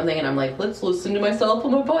doing something, and I'm like, let's listen to myself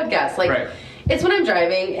on my podcast. Like Right. it's when I'm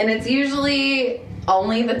driving, and it's usually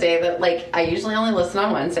only the day that I usually only listen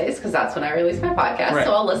on Wednesdays because that's when I release my podcast. Right.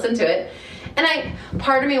 So I'll listen to it. And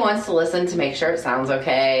part of me wants to listen to make sure it sounds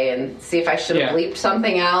okay and see if I should have Yeah. bleeped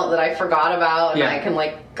something out that I forgot about, and Yeah. I can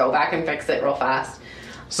go back and fix it real fast.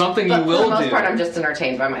 something But you for will the most do. part, I'm just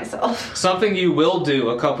entertained by myself. Something you will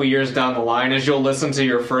do a couple years down the line is you'll listen to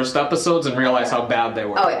your first episodes and realize how bad they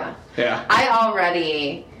were. Oh yeah, Yeah. I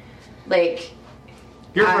already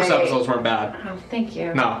Your first I- episodes weren't bad. Oh, thank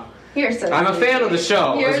you. No. You're so I'm a fan of the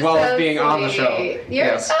show You're as well so as being on the sweet. show. You're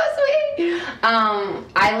Yes. so sweet.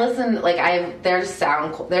 I listen, like, there's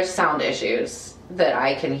sound issues that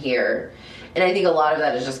I can hear. And I think a lot of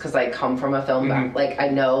that is just because I come from a film back. Like, I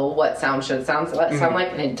know what sound should sound like,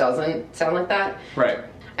 and it doesn't sound like that. Right.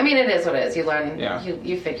 I mean, it is what it is. You learn, Yeah.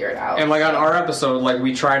 you figure it out. And like on our episode, like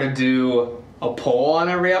we try to do a poll on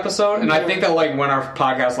every episode, and I think that like when our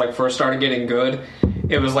podcast like first started getting good,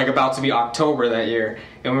 it was like about to be October that year,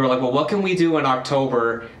 and we were like, well, what can we do in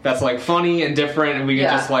October that's like funny and different, and we can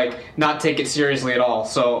just like not take it seriously at all.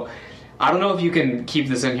 So I don't know if you can keep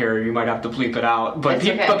this in here, or you might have to bleep it out, but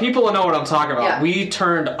okay. but people will know what I'm talking about. Yeah. We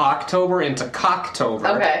turned October into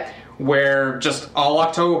Cocktober. Okay. Where just all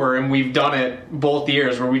October, and we've done it both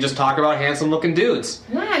years, where we just talk about handsome-looking dudes.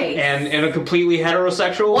 Nice. And in a completely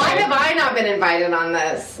heterosexual Why way. have I not been invited on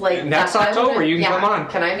this? Like Next October, you can come on.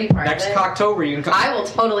 Can I be part Next of it? Cocktober, you can come. I will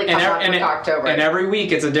totally come on for October. And every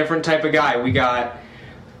week, it's a different type of guy. We got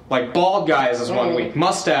like bald guys is one week,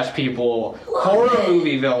 mustache people, horror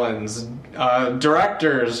movie villains,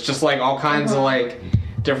 directors, just like all kinds of like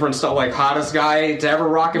different stuff, like hottest guy to ever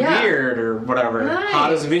rock a beard or whatever, Nice.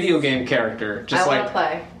 hottest video game character, just I want like to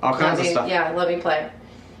play. all kinds of stuff. Yeah, let me play.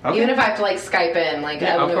 Okay. Even if I have to like Skype in, like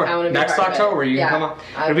Yeah, I of want course. to be Next part of it. October, you can come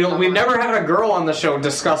on. We've never had a girl on the show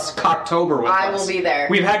discuss Cocktober with us. I will be there.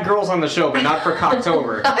 We've had girls on the show, but not for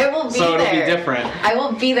Cocktober. I will be so there. it'll be different. I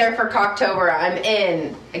will be there for Cocktober. I'm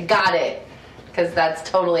in. I got it. Because that's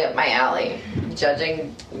totally up my alley.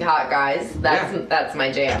 Judging hot guys, that's my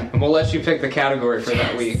jam. And we'll let you pick the category for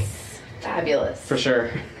that week. Fabulous. For sure.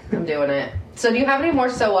 I'm doing it. So do you have any more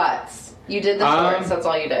so whats? You did the shorts, that's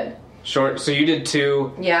all you did. Short. So you did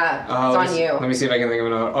two. Yeah, it's on you. Let me see if I can think of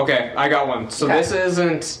another. Okay, I got one. So Okay. this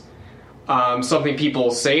isn't something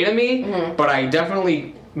people say to me, but I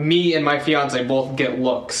definitely, me and my fiance both get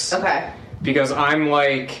looks. Okay. Because I'm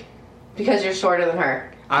like... Because you're shorter than her.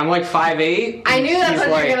 I'm like 5'8". I knew that's She's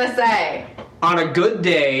what you were going to say. On a good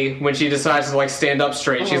day, when she decides to like stand up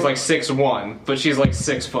straight, she's like 6'1", but she's like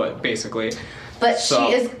 6 foot basically. But So-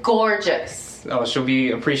 she is gorgeous. Oh, she'll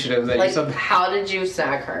be appreciative that Like, you said that. how did you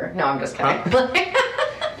snag her? No, I'm just kidding. Huh?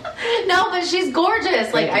 No, but she's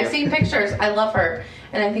gorgeous. Like, Thank I've you. seen pictures. I love her.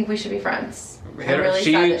 And I think we should be friends. Hit her. I'm really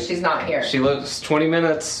sad that she's not here. She lives 20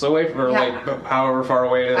 minutes away from, or Yeah. like however far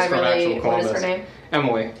away it is from actual Columbus. what is her name?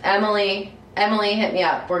 Emily. Emily, hit me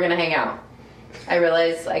up. We're going to hang out. I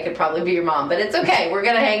realize I could probably be your mom, but it's okay. We're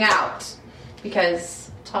going to hang out.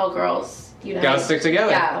 Because tall girls, you know. Gotta stick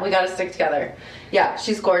together. Yeah, we got to stick together. Yeah,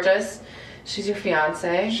 she's gorgeous. She's your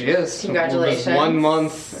fiance. She is. Congratulations. It was 1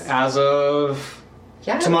 month as of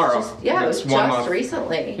tomorrow. It was It's 1 just month.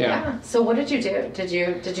 recently. Yeah. Yeah. So what did you do? Did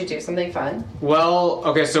you do something fun? Well,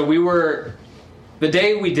 okay, so the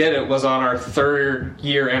day we did it was on our 3rd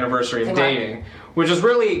year anniversary of Okay. dating, which is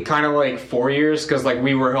really kind of like 4 years, because like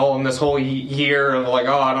we were all in this whole year of like,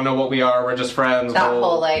 oh, I don't know what we are, we're just friends. That blah,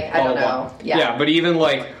 whole, like, I blah, don't blah, blah. know. Yeah. Yeah, but even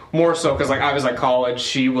like more so because like I was at college,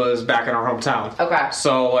 she was back in our hometown. Okay.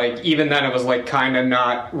 So like even then it was like kind of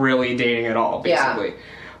not really dating at all, basically. Yeah.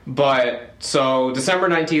 But so December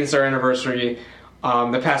 19th is our anniversary.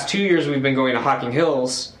 The past 2 years we've been going to Hocking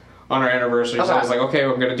Hills on our anniversary. So Okay. I was like, okay,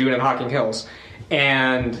 we're going to do it in Hocking Hills.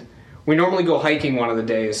 And we normally go hiking one of the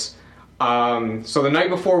days. So the night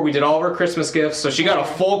before we did all of our Christmas gifts. So she got a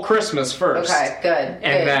full Christmas first. Okay, good.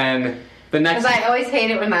 And then the next... Because I always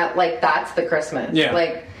hate it when that's the Christmas. Yeah.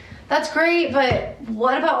 Like, that's great, but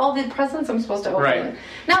what about all the presents I'm supposed to open? Right.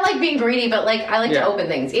 Not like being greedy, but like I like Yeah. to open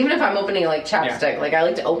things. Even if I'm opening like chapstick, like I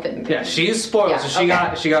like to open things. Yeah, she's spoiled. Yeah, So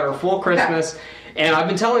she got her full Christmas. And I've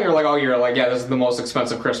been telling her like all year, like, yeah, this is the most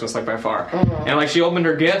expensive Christmas like by far. Mm-hmm. And like she opened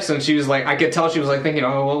her gifts and she was like, I could tell she was like thinking,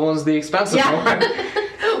 oh, what was the expensive one?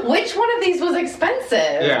 Which one of these was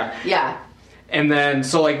expensive? Yeah. Yeah. And then,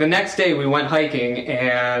 so like the next day we went hiking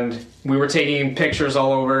and we were taking pictures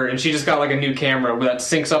all over, and she just got like a new camera that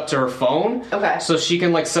syncs up to her phone. Okay. So she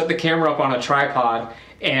can like set the camera up on a tripod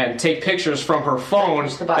and take pictures from her phone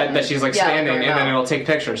push the button. that she's like Yeah, standing, very and then well. it'll take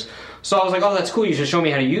pictures. So I was like, oh, that's cool, you should show me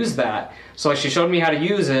how to use that. So like she showed me how to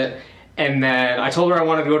use it, and then I told her I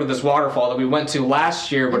wanted to go to this waterfall that we went to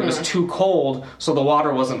last year, but it was too cold, so the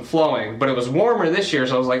water wasn't flowing. But it was warmer this year,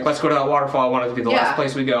 so I was like, let's go to that waterfall. I wanted to be the last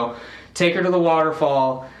place we go. Take her to the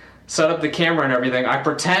waterfall, set up the camera and everything. I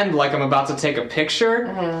pretend like I'm about to take a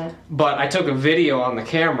picture, but I took a video on the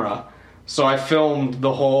camera, so I filmed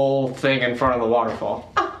the whole thing in front of the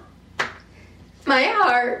waterfall. My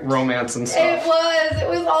heart. Romance and stuff. It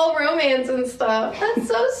was all romance and stuff. That's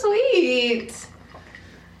so sweet.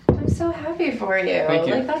 I'm so happy for you. Thank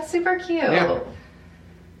you. Like, that's super cute. Yeah.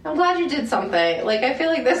 I'm glad you did something. Like, I feel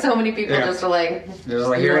like there's so many people Yeah. just are like, Just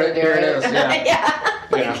like, "You here wanna it do is. Yeah. yeah.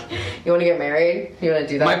 You want to get married? You want to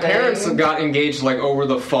do that? My thing? parents got engaged like over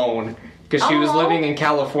the phone because she was Aw. living in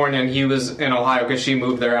California and he was in Ohio because she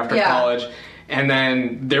moved there after college. And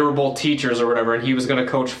then they were both teachers or whatever, and he was going to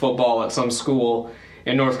coach football at some school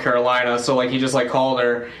in North Carolina. So like he just like called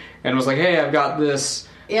her and was like, "Hey, I've got this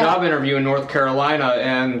job interview in North Carolina,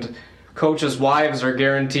 and coaches' wives are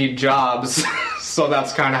guaranteed jobs." So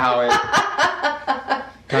that's kind of how it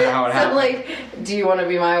happened. So like, do you want to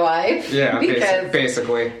be my wife? Yeah, because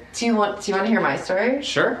basically. Do you want to hear my story?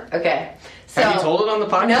 Sure. Okay. So, have you told it on the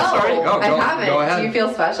podcast no, already? Oh, I haven't. Go ahead. Do you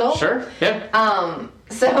feel special? Sure. Yeah.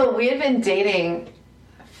 So we had been dating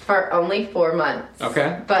for only 4 months.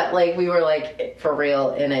 Okay. But like we were like for real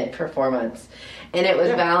in it for 4 months. And it was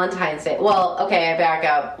Valentine's Day. Well, okay, I back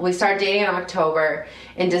up. We started dating in October.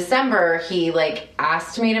 In December, he like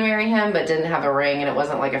asked me to marry him, but didn't have a ring, and it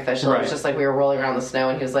wasn't like official. Right. It was just like we were rolling around the snow,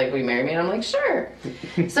 and he was like, "Will you marry me?" And I'm like, "Sure."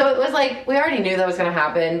 So it was like we already knew that was going to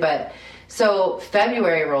happen, but so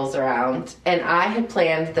February rolls around, and I had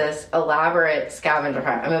planned this elaborate scavenger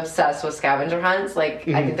hunt. I'm obsessed with scavenger hunts. Like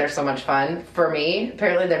I think they're so much fun for me.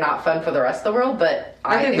 Apparently, they're not fun for the rest of the world, but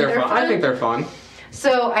I think they're fun. I think they're fun.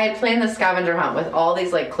 So I had planned the scavenger hunt with all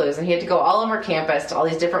these like clues, and he had to go all over campus to all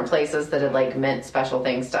these different places that had like meant special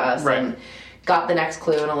things to us, and got the next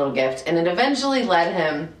clue and a little gift, and it eventually led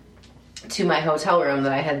him to my hotel room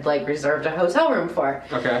that I had like reserved a hotel room for.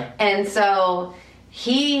 Okay. And so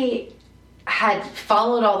he had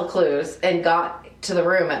followed all the clues and got to the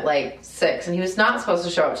room at like 6, and he was not supposed to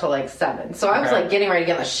show up till like 7. So I was like getting ready to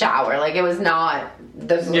get in the shower. Like it was not.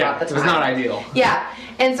 This was not the time. It was not ideal. Yeah,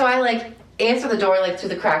 and so I like answer the door like through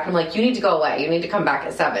the crack. I'm like, "You need to go away. You need to come back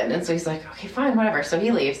at 7." And so he's like, "Okay, fine, whatever." So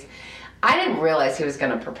he leaves. I didn't realize he was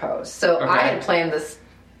going to propose. So I had planned this.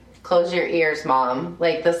 Close your ears, Mom.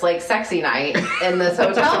 Like this, like sexy night in this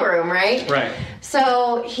hotel room, right? Right.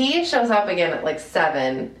 So he shows up again at like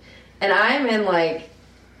 7, and I'm in like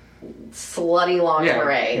slutty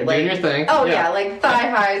lingerie. You're like doing your thing. Oh yeah, like thigh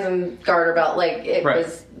highs and garter belt. Like it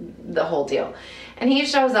was the whole deal. And he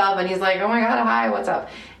shows up and he's like, "Oh my God, hi, what's up?"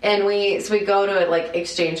 And we go to like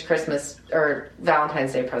exchange Christmas or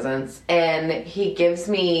Valentine's Day presents, and he gives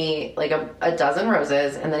me like a dozen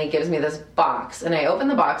roses, and then he gives me this box, and I open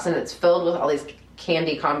the box and it's filled with all these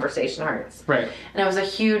candy conversation hearts. Right. And I was a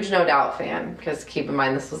huge No Doubt fan, because keep in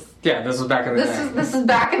mind this was back in the day. This is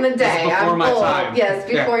back in the day. This is before my time. Yes,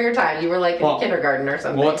 before your time. You were like in kindergarten or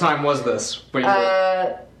something. What time was this?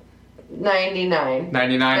 99.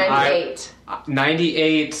 98.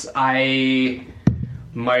 98, I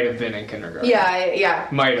might have been in kindergarten. Yeah.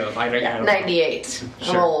 Might have. I don't know. 98.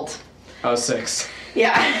 Sure. I'm old. I was 6.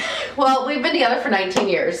 Yeah. Well, we've been together for 19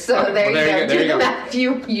 years, so there you go. There you go. Math,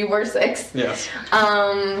 you were 6. Yes.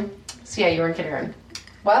 So yeah, you were in kindergarten.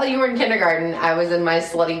 While you were in kindergarten, I was in my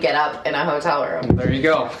slutty get-up in a hotel room. There you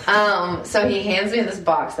go. So he hands me this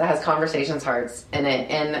box that has conversations hearts in it,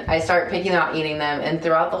 and I start picking out, eating them, and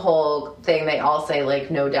throughout the whole thing, they all say,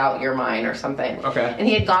 like, "No doubt you're mine," or something. Okay. And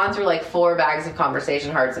he had gone through, like, 4 bags of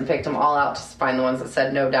conversation hearts and picked them all out to find the ones that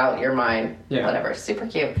said, "No doubt you're mine." Yeah. Whatever. Super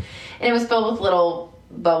cute. And it was filled with little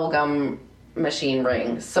bubblegum machine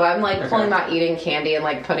rings. So I'm, like, pulling them out, eating candy, and,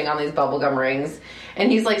 like, putting on these bubblegum rings. And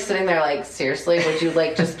he's, like, sitting there, like, "Seriously, would you,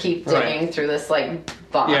 like, just keep digging through this, like,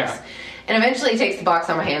 box?" Yeah. And eventually he takes the box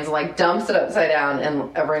on my hands and, like, dumps it upside down, and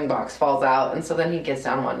a ring box falls out. And so then he gets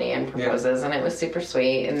down on one knee and proposes, and it was super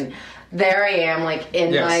sweet. And there I am, like,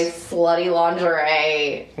 in my slutty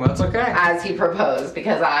lingerie. Well, that's okay. As he proposed,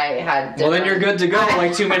 because I had... Well, then you're good to go,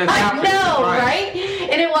 like, 2 minutes after. I know, right?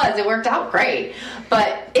 And it worked out great.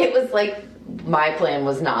 But it was, like... My plan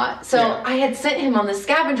was not. So I had sent him on this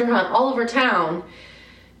scavenger hunt all over town,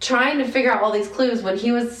 trying to figure out all these clues, when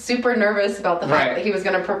he was super nervous about the fact that he was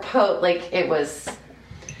going to propose. Like, it was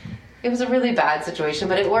a really bad situation,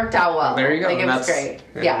 but it worked out well. There you go. Like, it was great.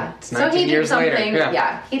 Yeah. It's So he did something.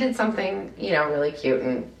 Later. He did something, really cute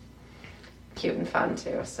and fun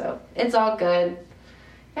too. So it's all good.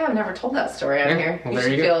 Yeah, I've never told that story on here. Well, you there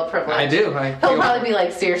should you feel go. privileged. I do. He'll probably be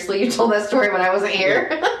like, "Seriously, you told that story when I wasn't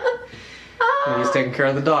here?" He's taking care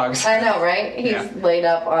of the dogs. I know, right? He's laid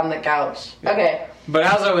up on the couch. Okay. But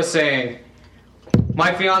as I was saying,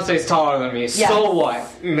 my fiance's taller than me. Yes. So what?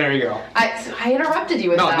 There you go. I interrupted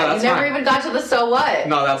you with that. That's you never fine. even got to the "so what."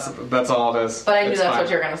 No, that's all it is. But I knew It's that's fine.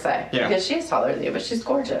 what you were going to say. Yeah. Because she's taller than you, but she's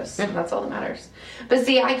gorgeous. Yeah. That's all that matters. But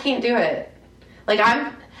see, I can't do it. Like,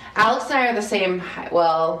 Alex and I are the same height.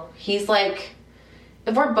 Well, he's like,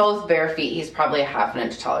 if we're both bare feet, he's probably a half an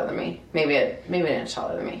inch taller than me. Maybe an inch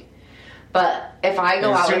taller than me. But if I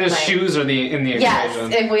go out as soon with as shoes are in the equation.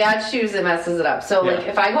 Yes, if we add shoes, it messes it up. So, like,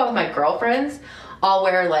 if I go out with my girlfriends, I'll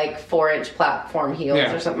wear like 4-inch platform heels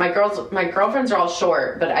Yeah. or something. My girlfriends are all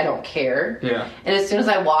short, but I don't care. Yeah. And as soon as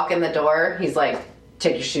I walk in the door, he's like,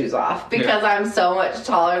 take your shoes off, because I'm so much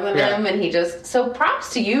taller than him, and he just, so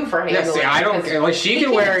props to you for handling Yeah, see, I don't, like, she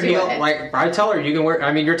can wear a heel, like, I tell her, you can wear,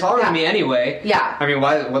 I mean, you're taller than me anyway. Yeah. I mean,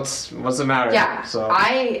 what's the matter? Yeah. So.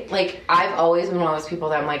 I've always been one of those people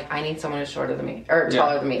that I'm like, I need someone who's shorter than me, or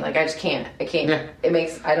taller than me. Like, I just can't. Yeah. It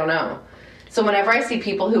makes, I don't know. So whenever I see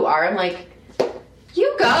people who are, I'm like,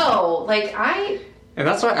 you go. Like, And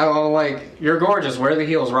that's why I'm like, you're gorgeous. Wear the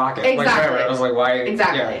heels, rock it. Exactly. Like, whatever. I was like, why?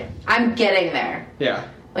 Exactly. Yeah. I'm getting there. Yeah.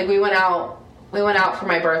 Like, we went out for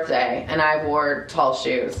my birthday, and I wore tall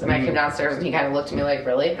shoes, and I came downstairs, and he kind of looked at me like,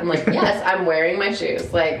 really? I'm like, yes, I'm wearing my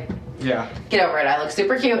shoes. Like, Yeah. get over it. I look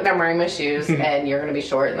super cute, and I'm wearing my shoes, and you're going to be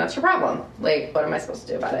short, and that's your problem. Like, what am I supposed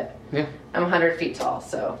to do about it? Yeah. I'm 100 feet tall,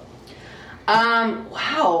 so.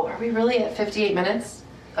 Wow, are we really at 58 minutes?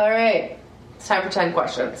 All right. It's time for 10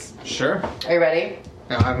 questions. Sure. Are you ready?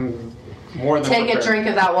 I'm more than Take prepared. a drink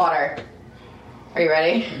of that water. Are you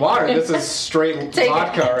ready? Water. This is straight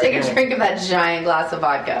vodka right Take here. a drink of that giant glass of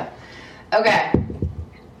vodka. Okay.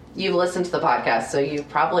 You've listened to the podcast, so you've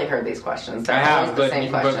probably heard these questions. They're I have, always the but-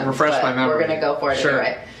 same but questions, refresh my memory. We're going to go for it Sure.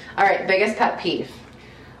 anyway. All right, biggest pet peeve.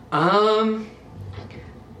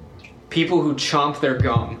 People who chomp their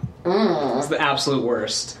gum. Mm. It's the absolute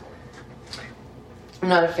worst. I'm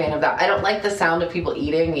not a fan of that. I don't like the sound of people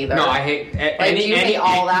eating either. No, I hate do you hate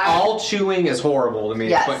all that? All chewing is horrible to me.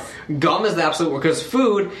 Yes. But gum is the absolute worst, because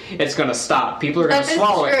food, it's gonna stop. People are gonna That is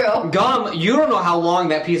swallow true. it. Gum, you don't know how long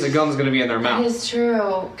that piece of gum is gonna be in their mouth. It is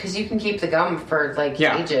true, because you can keep the gum for like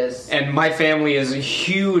ages. And my family is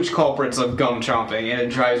huge culprits of gum chomping, and it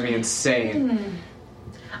drives me insane.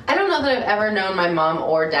 I don't know that I've ever known my mom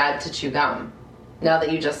or dad to chew gum. Now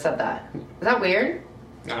that you just said that. Is that weird?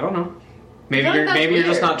 I don't know. Maybe I feel like you're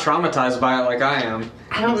that's just not traumatized by it like I am.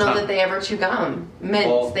 I don't It's know not- that they ever chew gum. Mints.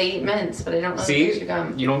 Well, they eat mints, but I don't know that See, they chew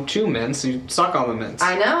gum. you don't chew mints, you suck on the mints.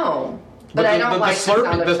 I know. But I don't like the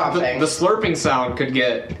sound of chomping. the slurping sound could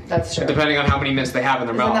get, That's true. depending on how many mints they have in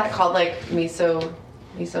their Isn't mouth. that called like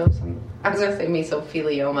I was gonna say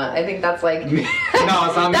mesothelioma. I think that's like No,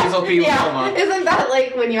 it's not mesothelioma. Yeah. Isn't that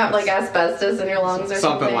like when you have like asbestos in your lungs or something?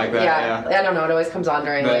 Something like that, yeah. I don't know. It always comes on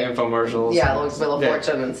during The like infomercials. yeah, like Wheel of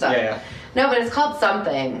Fortune and stuff. Yeah. No, but it's called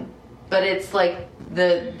something. But it's like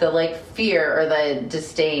the like fear or the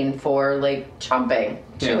disdain for like chomping,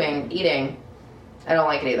 chewing, eating. I don't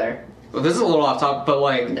like it either. Well, this is a little off topic, but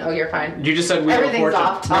like, No, you're fine. you just said Wheel of Everything's Fortune.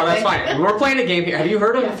 off No, that's topic. fine. We're playing a game here. Have you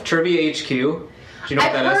heard of Trivia HQ? Do you know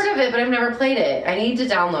I've what that is? heard of it, but I've never played it. I need to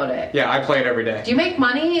download it. Yeah, I play it every day. Do you make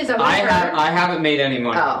money? Is that what I haven't made any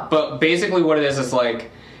money. Oh. But basically what it is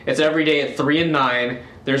like, it's every day at 3 and 9.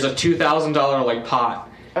 There's a $2,000 like pot.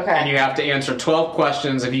 Okay. And you have to answer 12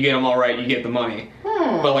 questions. If you get them all right, you get the money.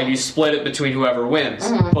 But like you split it between whoever wins.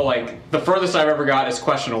 But like the furthest I've ever got is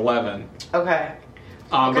question 11. Okay.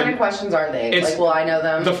 What kind of questions are they? it's- Like, will I know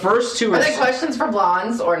them? The first two Are are they questions for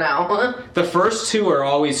blondes or no? the first two are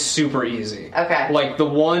always super easy. Okay. Like the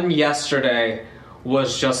one yesterday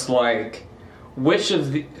was just like, which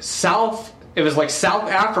of the it was like South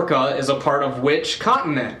Africa is a part of which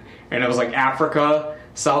continent? And it was like Africa,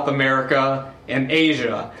 South America, and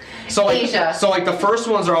Asia. So like, Asia. So like the first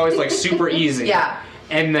ones are always like super easy. Yeah.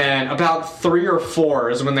 And then about 3 or 4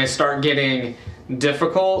 is when they start getting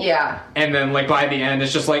difficult. Yeah. And then like by the end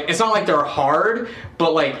it's just like, it's not like they're hard,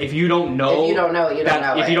 but like if you don't know If you don't know it, you don't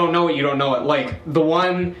know if it. you don't know it, you don't know it. Like the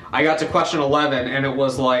one I got to question 11 and it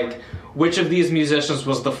was like, which of these musicians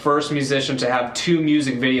was the first musician to have 2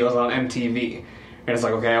 music videos on MTV? And it's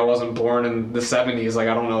like, okay, I wasn't born in the 70s, like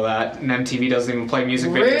I don't know that. And MTV doesn't even play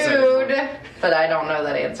music videos anymore. Rude. But I don't know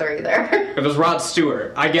that answer either. It was Rod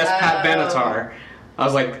Stewart. I guess Pat Benatar. I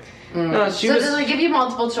was like, no, she So was. does it give you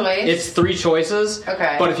multiple choice? It's 3 choices.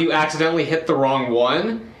 Okay. But if you accidentally hit the wrong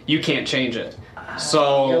one, you can't change it.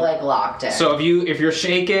 So You're like locked in. So if you're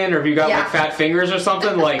shaking or if you got Yeah. like fat fingers or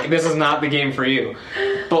something, like this is not the game for you.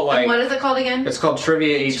 But like, what is it called again? it's called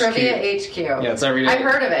Trivia HQ. Trivia HQ. Yeah, it's every day. I've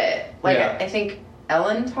heard of it. Like Yeah. I think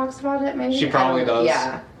Ellen talks about it. Maybe She probably I don't know. does.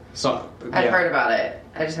 Yeah, So I've yeah. heard about it.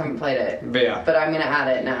 I just haven't played it. But yeah. But I'm gonna add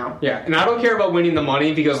it now. Yeah, and I don't care about winning the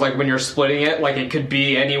money because like when you're splitting it, like it could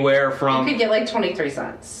be anywhere from. You could get like 23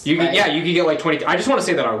 cents. You could, right? yeah, you could get like 20. I just want to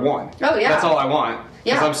say that I won. Oh, yeah. That's all I want.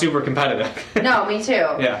 Because Yeah. I'm super competitive. No, me too.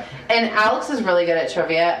 Yeah. And Alex is really good at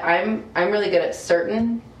trivia. I'm really good at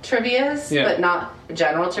certain trivias, Yeah. but not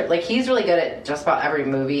general like he's really good at just about every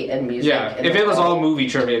movie and music. Yeah, in if the it was world. all movie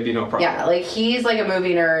trivia, it'd be no problem. Yeah, like he's like a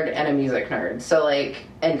movie nerd and a music nerd. So like,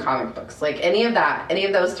 and comic books, like any of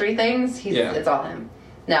those 3 things, Yeah. it's all him.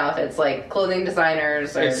 Now, if it's like clothing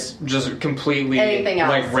designers or It's just completely anything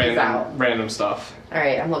else like is out. random stuff. All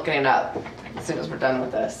right, I'm looking it up as soon as we're done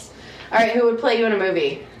with this. All right, who would play you in a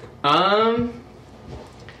movie? I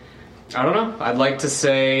don't know. I'd like to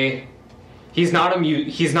say he's not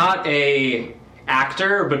a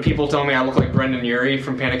actor, but people tell me I look like Brendan Urie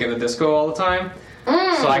from Panic at the Disco all the time.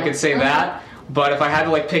 So I could say that. But if I had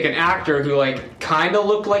to like pick an actor who like kind of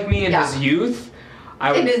looked like me in his youth,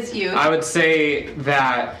 I would say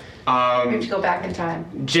that We have to go back in time.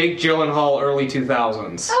 Jake Gyllenhaal, early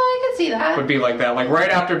 2000s. Oh, I could see that. Would be like that, like right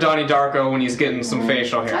after Donnie Darko when he's getting some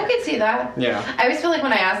facial hair. I could see that. Yeah. I always feel like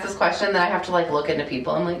when I ask this question that I have to like look into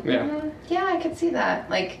people. I'm like, Yeah. yeah, I could see that.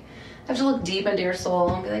 Like, I have to look deep into your soul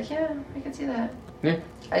and be like, yeah, I could see that. Yeah.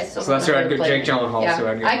 I still So that's who I'd go. Jake Gyllenhaal. Yeah, So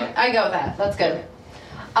I'd go. with. I go with that. That's good.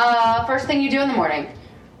 First thing you do in the morning.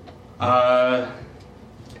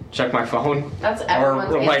 Check my phone. That's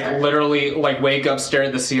everyone's Or like answer. literally like wake up, stare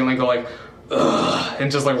at the ceiling, go like, ugh,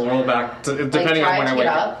 and just like roll back. Depending try on when to I wake get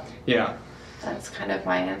up. up? Yeah. That's kind of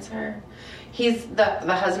my answer. He's the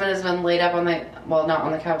husband has been laid up on the not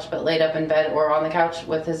on the couch, but laid up in bed or on the couch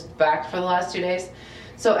with his back for the last 2 days.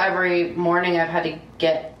 So every morning I've had to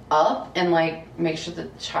get up and like make sure the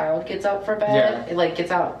child gets up for bed, like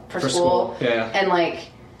gets out for school. Yeah. And like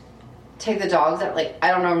take the dogs out. Like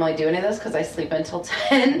I don't normally do any of this because I sleep until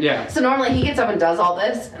 10. Yeah. So normally he gets up and does all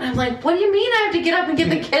this, and I'm like, what do you mean I have to get up and get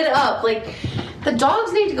the kid up? Like the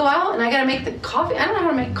dogs need to go out, and I gotta make the coffee. I don't know how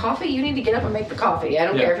to make coffee. You need to get up and make the coffee. I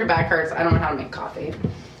don't care if your back hurts. I don't know how to make coffee.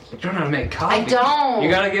 You don't know how to make coffee. I don't. You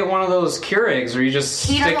gotta get one of those Keurigs where you just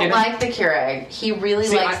He stick doesn't it like the Keurig. He really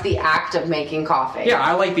likes the act of making coffee. Yeah,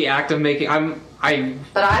 I like the act of making. But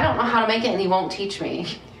I don't know how to make it, and he won't teach me.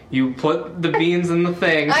 You put the beans in the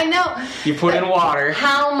thing. I know. You put in water.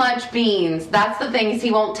 How much beans? That's the thing, is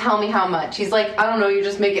he won't tell me how much. He's like, I don't know, you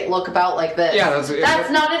just make it look about like this. Yeah,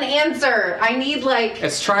 that's not an answer. I need like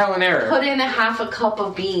It's trial and error. put in a half a cup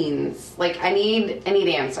of beans. Like I need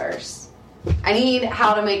answers. I need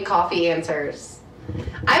how to make coffee answers.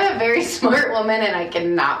 I'm a very smart woman and I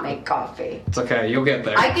cannot make coffee. It's okay. You'll get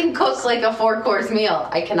there. I can cook like a 4-course meal.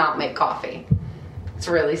 I cannot make coffee. It's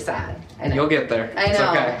really sad. I know. You'll get there. I It's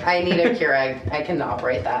know. okay. I need a Keurig. I can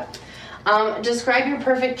operate that. Describe your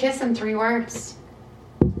perfect kiss in 3 words.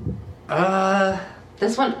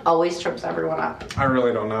 This one always trips everyone up. I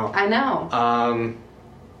really don't know. I know.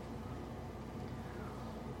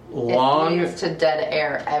 Long. It leads to dead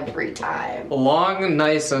air every time. Long,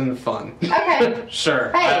 nice, and fun. Okay. Sure.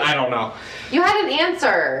 Hey. I don't know. You had an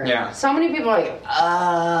answer. Yeah. So many people are like,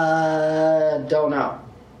 don't know.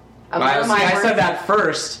 I said that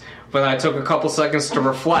first, but I took a couple seconds to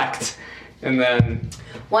reflect, and then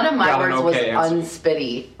one of my got an words was okay answer.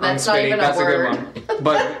 unspitty. That's not Unspitty, even that's a word. good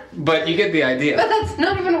one. But you get the idea. But that's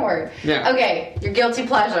not even a word. Yeah. Okay, your guilty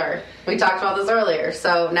pleasure. We talked about this earlier,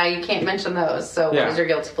 so now you can't mention those. So what is your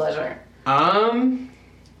guilty pleasure? I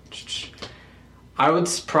would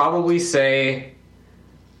probably say,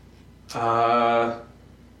 I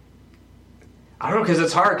don't know, because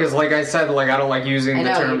it's hard. Because like I said, like I don't like using I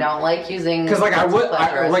know the term. you don't like using. Because like I guilty would,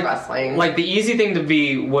 pleasure as like wrestling. like the easy thing to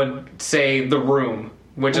be would say The Room,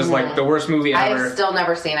 which is like the worst movie ever. I've still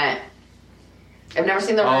never seen it. I've never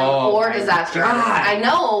seen The Room Oh or my Disaster God. Artist.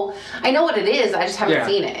 I know what it is. I just haven't Yeah.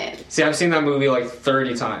 seen it. See, I've seen that movie like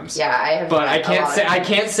 30 times. Yeah, I have. But I a can't lot say of- I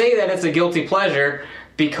can't say that it's a guilty pleasure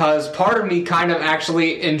because part of me kind of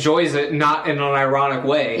actually enjoys it, not in an ironic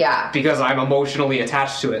way. Yeah. Because I'm emotionally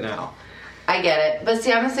attached to it now. I get it. But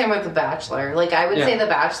see, I'm the same with The Bachelor. Like, I would Yeah. say The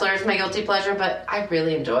Bachelor is my guilty pleasure, but I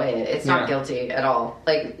really enjoy it. It's not Yeah. guilty at all.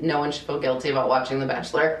 Like, no one should feel guilty about watching The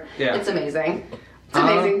Bachelor. Yeah. It's amazing. It's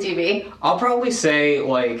amazing TV. I'll probably say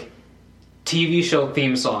like TV show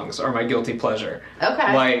theme songs are my guilty pleasure.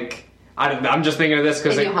 Okay. Like I'm just thinking of this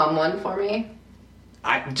because Can you hum one for me?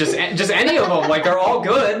 just any of them, like they're all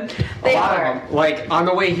good. They a lot are. of them. Like on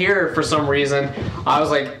the way here, for some reason, I was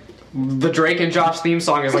like, the Drake and Josh theme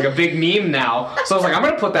song is like a big meme now. So I was like, I'm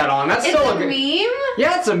gonna put that on. That's It's still a good. meme?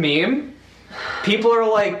 Yeah, it's a meme. People are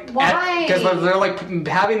like, Why? Because they're like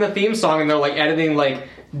having the theme song and they're like editing like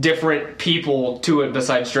different people to it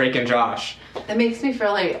besides Drake and Josh. It makes me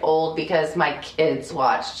feel like old because my kids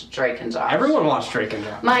watched Drake and Josh. Everyone watched Drake and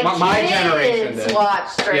Josh. My generation kids did.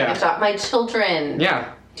 watched Drake Yeah. and Josh. My children. Yeah.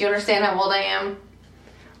 Do you understand how old I am?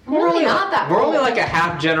 I'm We're really only- not that We're old. only like a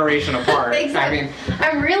half generation apart. Exactly. I mean,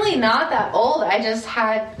 I'm really not that old. I just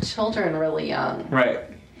had children really young. right.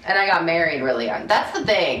 And I got married really young. That's the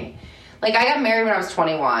thing. Like, I got married when I was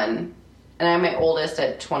 21. And I'm my oldest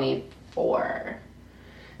at 24.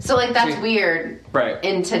 So, like, that's weird Right.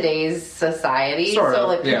 in today's society. Sort so, of,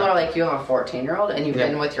 like, people yeah. are like, you have a 14-year-old and you've Yeah.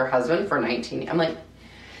 been with your husband for 19. I'm like,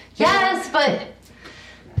 Yes, but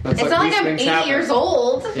That's it's not like these I'm things 80 happen. years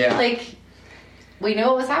old. Yeah. Like, we knew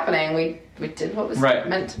what was happening. We did what was Right.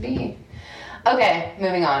 meant to be. Okay,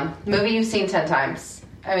 moving on. Movie you've seen 10 times.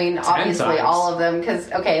 I mean, obviously times. all of them,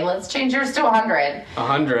 because, okay, let's change yours to 100.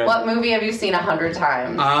 100. What movie have you seen 100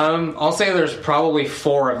 times? I'll say there's probably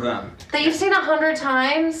 4 of them. That you've seen 100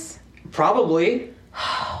 times? Probably.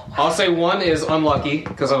 I'll say one is Unlucky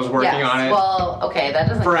because I was working Yes. on it Well, okay, that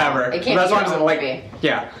doesn't forever. count. It can't That's be what your I'm own saying. movie.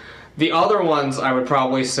 Yeah. The other ones I would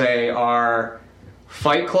probably say are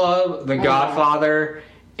Fight Club, The Godfather,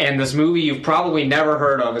 and this movie you've probably never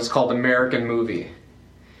heard of. It's called American Movie.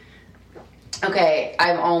 Okay,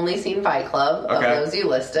 I've only seen Fight Club of Okay. those you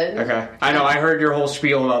listed. Okay. I know, I heard your whole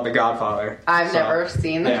spiel about The Godfather. I've so, never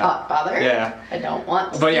seen The yeah. Godfather. Yeah. I don't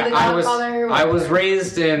want to But see yeah, The Godfather. I was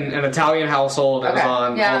raised in an Italian household. It was Okay.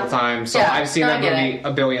 on Yeah. all the time. So Yeah. I've seen No, that I get movie it.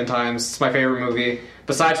 a billion times. It's my favorite movie.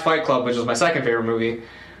 Besides Fight Club, which is my second favorite movie.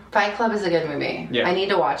 Fight Club is a good movie. Yeah. I need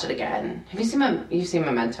to watch it again. Have you seen you've seen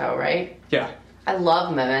Memento, right? Yeah. I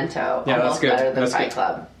love Memento. Yeah, that's almost good. better than That's Fight good.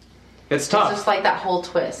 Club. It's It's tough. just like that whole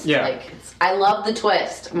twist. Yeah. Like I love the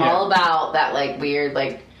twist. I'm Yeah. all about that like weird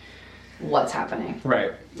like what's happening.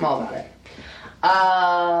 Right. I'm all about it.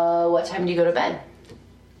 What time do you go to bed?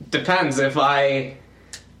 Depends. If I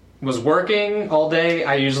was working all day,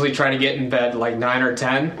 I usually try to get in bed like 9 or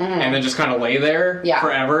 10 and then just kind of lay there Yeah.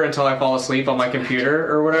 forever until I fall asleep on my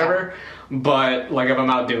computer or whatever. But like if I'm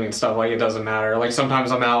out doing stuff, like it doesn't matter. Like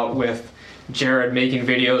sometimes I'm out with Jared making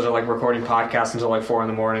videos or like recording podcasts until like 4 in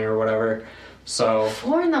the morning or whatever. So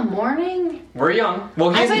 4 in. we're young.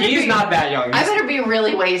 Well, I better he's be- not that young. I He's- better be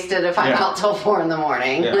really wasted if I'm Yeah. out till 4 in the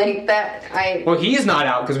morning. Yeah. Like that. Well, he's not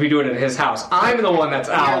out because we do it at his house. I'm the one that's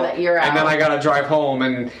out, you're and then out. I gotta drive home,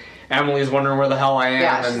 and Emily's wondering where the hell I am,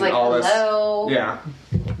 Yeah, she's and like, all this. hello. Yeah,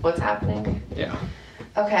 What's happening? yeah.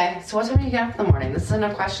 Okay, so what time do you get up in the morning? This isn't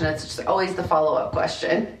a question, it's just always the follow-up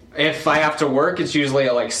question. If I have to work, it's usually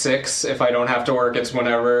at like 6. If I don't have to work, it's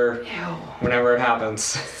whenever Ew. it happens.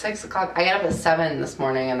 6 o'clock. I got up at 7 this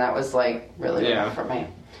morning, and that was like really Yeah. rough for me.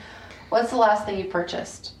 What's the last thing you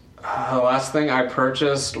purchased? The last thing I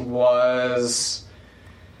purchased was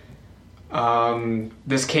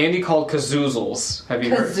this candy called Kazoozles. Have you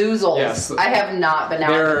heard? Kazoozles. Yes. I have not, but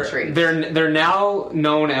now I'm intrigued. They're now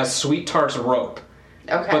known as Sweet Tarts Rope.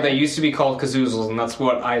 Okay. But they used to be called Kazoozles, and that's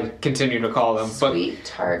what I continue to call them. Sweet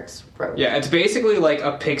Tarts Rope. Yeah, it's basically like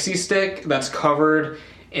a pixie stick that's covered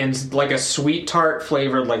in like a sweet tart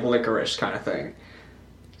flavored like licorice kind of thing.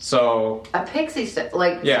 So A pixie stick.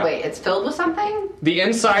 Like, Yeah. wait, it's filled with something? the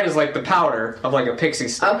inside is like the powder of like a pixie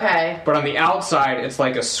stick. Okay. But on the outside, it's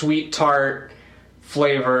like a sweet tart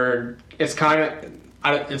flavored. It's kind of.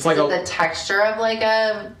 It's like Is it the texture of like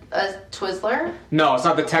a Twizzler? No, it's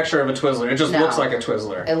not the texture of a Twizzler. It just No. looks like a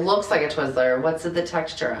Twizzler. It looks like a Twizzler. What's it the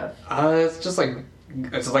texture of? It's just like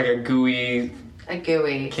it's like a gooey A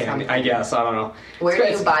gooey candy. something. I guess I don't know. Where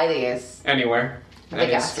It's- do you buy these? Anywhere. At the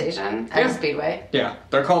Any- gas station? At Yeah. a Speedway? Yeah,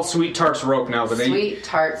 they're called Sweet Tarts Rope now, but Sweet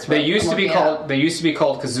Tarts. they Rope. used I'm to be looking it called up. they used to be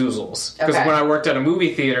called Kazoozles because Okay. when I worked at a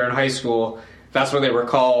movie theater in high school, that's what they were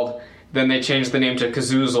called. Then they changed the name to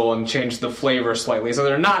Kazoozle and changed the flavor slightly, so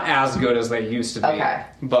they're not as good as they used to be. Okay.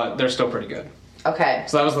 But they're still pretty good. Okay.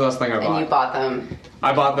 So that was the last thing I And bought. you bought them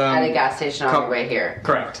I bought them at a gas station on co- your way here.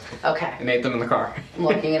 Correct. Okay. And ate them in the car. I'm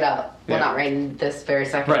looking it up. Well, Yeah. not right in this very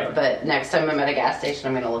second, Right. but next time I'm at a gas station,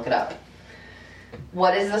 I'm going to look it up.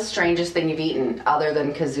 What is the strangest thing you've eaten other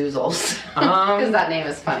than Kazoozles? Because that name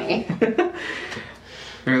is funny.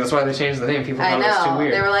 Maybe that's why they changed the name. People I thought it was too know.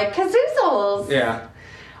 weird. They were like, Kazoozles! Yeah.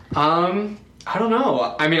 I don't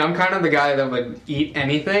know. I mean, I'm kind of the guy that would eat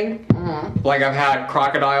anything. Mm-hmm. Like, I've had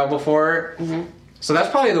crocodile before. Mm-hmm. So that's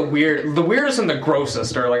probably the weirdest and the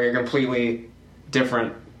grossest are like a completely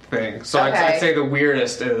different thing. So Okay. I'd say the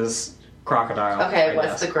weirdest is crocodile. Okay, I what's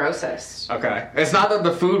guess. the grossest? Okay. It's not that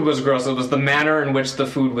the food was gross, it was the manner in which the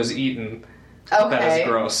food was eaten that Okay. is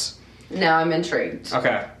gross. Now I'm intrigued.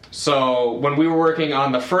 Okay. So when we were working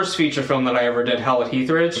on the first feature film that I ever did, Hell at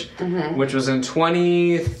Heathridge, Mm-hmm. which was in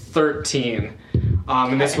 2013,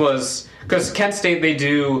 and this was because Kent State, they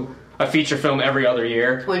do a feature film every other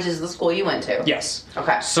year. Which is the school you went to? Yes.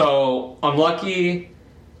 Okay. So Unlucky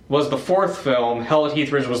was the fourth film. Hell at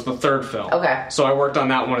Heathridge was the third film. Okay. So I worked on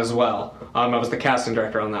that one as well. I was the casting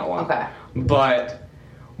director on that one. Okay. But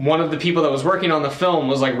one of the people that was working on the film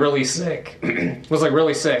was like really sick.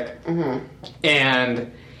 Mm-hmm.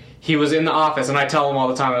 And he was in the office, and I tell him all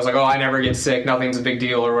the time, I was like, oh, I never get sick, nothing's a big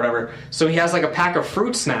deal or whatever. So he has like a pack of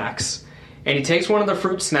fruit snacks, and he takes one of the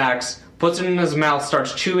fruit snacks, puts it in his mouth,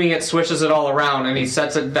 starts chewing it, swishes it all around, and he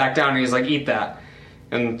sets it back down, and he's like, eat that.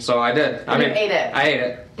 And so I did. And you ate it? I ate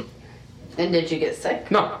it. And did you get sick?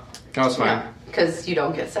 No, that was fine. Because you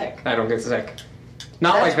don't get sick. I don't get sick.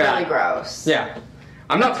 Not That's like that. really gross. Yeah.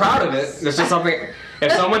 I'm not proud of it. It's just something.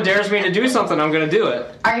 If someone dares me to do something, I'm going to do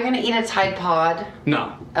it. Are you going to eat a Tide Pod?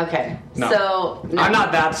 No. Okay. No. So. No. I'm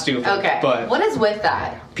not that stupid. Okay. But what is with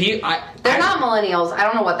that? They're not millennials. I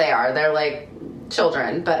don't know what they are. They're like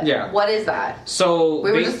children. But what is that? So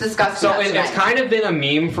we were just discussing that tonight. It's kind of been a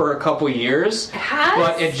meme for a couple years. It has?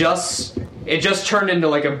 But it just turned into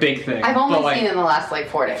like a big thing. I've only seen it in the last like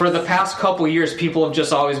 4 days. For the past couple years, people have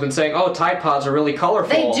just always been saying, "Oh, Tide Pods are really colorful."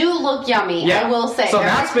 They do look yummy. Yeah. I will say. So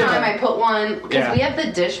every time I put one, because we have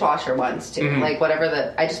the dishwasher ones too. Mm-hmm. Like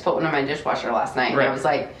whatever I just put one in my dishwasher last night, and I was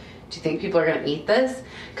like, "Do you think people are gonna eat this?"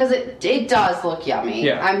 Because it does look yummy.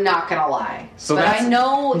 Yeah. I'm not gonna lie. So but I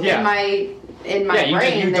know in my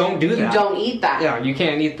brain you don't do that. You don't eat that. Yeah, you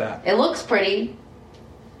can't eat that. It looks pretty.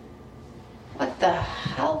 What the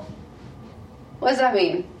hell? What does that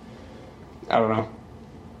mean? I don't know.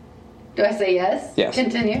 Do I say yes? Yes.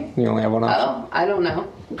 Continue? You only have one option. Oh, I don't know.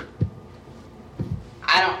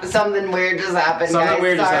 Something weird just happened, Something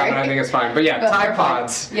weird just happened. I think it's fine. But yeah, Tide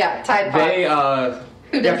Pods. Yeah, Tide Pods.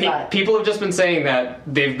 Who does that? People have just been saying that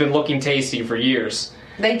they've been looking tasty for years.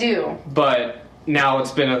 They do. But now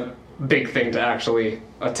it's been a big thing to actually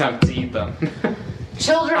attempt to eat them.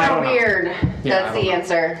 Children are weird. Yeah, that's the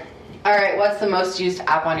answer. All right, what's the most used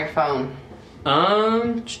app on your phone?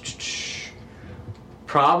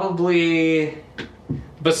 Probably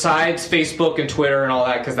besides Facebook and Twitter and all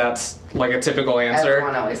that, because that's like a typical answer.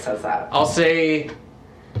 Everyone always says that. I'll say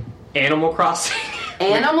Animal Crossing.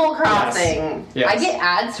 Animal Crossing. Yes. I get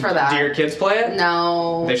ads for that. Do your kids play it?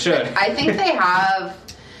 No. They should. I think they have.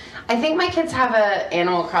 I think my kids have a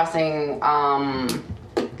Animal Crossing.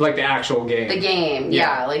 Like the actual game. The game,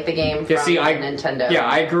 yeah, like the game from Nintendo. Yeah,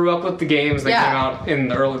 I grew up with the games that came out in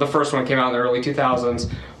the first one came out in the early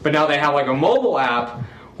 2000s, but now they have like a mobile app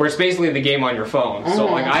where it's basically the game on your phone. So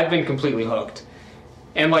like I've been completely hooked.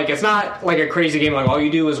 And like it's not like a crazy game like all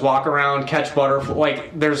you do is walk around, catch butterflies.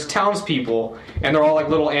 Like there's townspeople and they're all like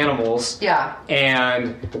little animals. Yeah.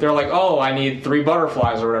 And they're like, "Oh, I need 3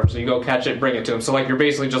 butterflies or whatever." So you go catch it, bring it to them. So like you're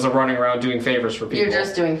basically just running around doing favors for people. You're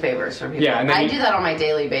just doing favors for people. Yeah, and then I do that on my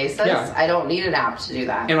daily basis. Yeah. I don't need an app to do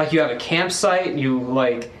that. And like you have a campsite, you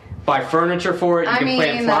like buy furniture for it, you can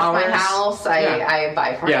plant flowers. That's my house. I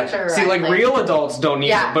buy furniture. Yeah. See, like real adults don't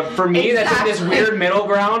need it, but for me, that's in this weird middle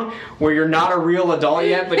ground where you're not a real adult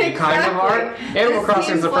yet, but you kind of are. Animal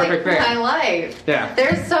Crossing is the perfect thing. My life. Yeah.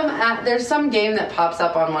 There's some game that pops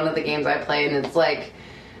up on one of the games I play, and it's like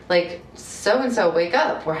so and so wake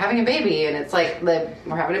up, we're having a baby, and it's like we're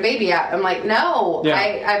having a baby app. I'm like, no,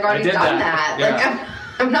 I've already done that. Yeah. Like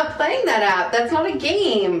I'm not playing that app. That's not a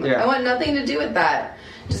game. Yeah. I want nothing to do with that.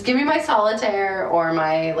 Just give me my solitaire or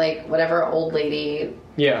my like whatever old lady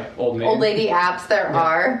apps there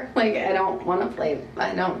are. Like I don't want to play.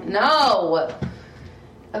 I don't know.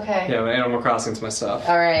 Okay. Yeah, but Animal Crossing's my stuff.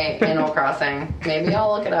 All right, Animal Crossing. Maybe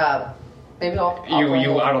I'll look it up. Maybe I'll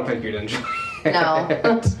I don't think you'd enjoy it. No,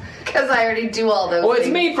 because I already do all those. Well, it's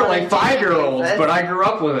made for like 5-year-olds, but I grew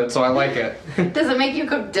up with it, so I like it. Does it make you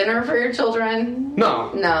cook dinner for your children?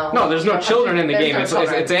 No. No, there's no children in the game. No it's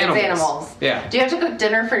animals. It's animals. Yeah. Do you have to cook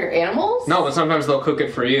dinner for your animals? No, but sometimes they'll cook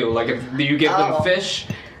it for you. Like if you give them fish,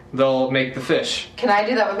 they'll make the fish. Can I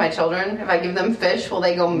do that with my children? If I give them fish, will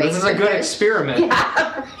they go make This is a good experiment.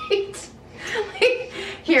 Yeah, right. Like,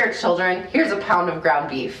 here, children, here's a pound of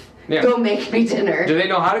ground beef. Yeah. Go make me dinner. Do they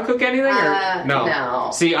know how to cook anything? Or? No.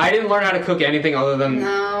 See, I didn't learn how to cook anything other than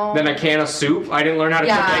a can of soup. I didn't learn how to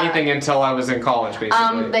cook anything until I was in college,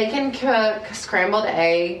 basically. They can cook scrambled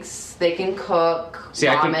eggs. They can cook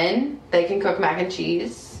ramen. They can cook mac and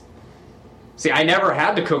cheese. See, I never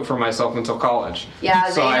had to cook for myself until college. Yeah,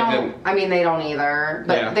 so they don't. I mean, they don't either.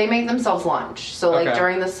 But they make themselves lunch. So, like,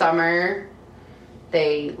 during the summer,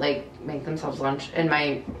 they, like, make themselves lunch. And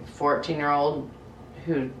my 14-year-old,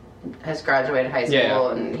 who has graduated high school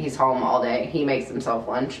and he's home all day, he makes himself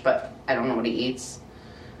lunch, but I don't know what he eats.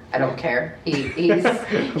 I don't care. He's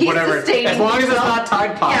whatever. Sustaining as long as it's not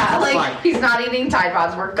Tide Pods. Yeah, like fine. He's not eating Tide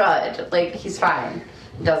Pods. We're good. Like he's fine.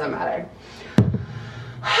 It doesn't matter.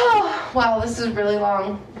 Wow, this is really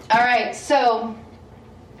long. All right, so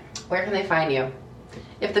where can they find you?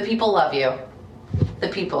 If the people love you,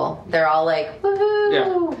 they're all like, woohoo!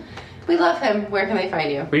 Yeah. We love him. Where can they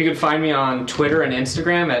find you? Well, you can find me on Twitter and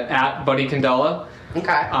Instagram at Buddy Candela.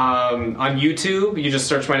 Okay. On YouTube, you just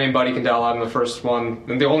search my name, Buddy Candela. I'm the first one,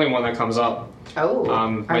 and the only one that comes up. Oh,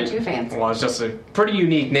 aren't you fancy? Well, it's just a pretty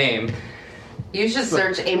unique name. You should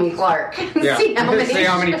search Amy Clark and Yeah. see how many see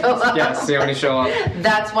how many show up. Yeah, see how many show up.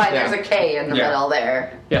 That's why Yeah. there's a K in the Yeah. middle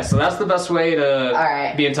there. Yeah, so that's the best way to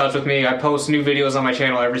right. be in touch with me. I post new videos on my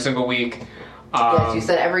channel every single week. Yes, you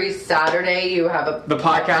said every Saturday you have a The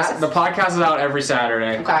podcast is out every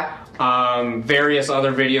Saturday. Okay. Various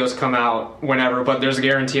other videos come out whenever, but there's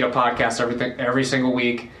guaranteed a podcast every single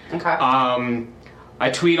week. Okay. I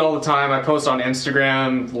tweet all the time. I post on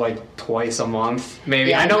Instagram like twice a month, maybe.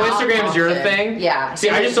 Yeah, I know not Instagram's your often. thing. Yeah. See,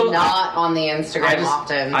 I just don't. Not on the Instagram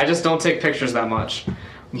often. I just don't take pictures that much.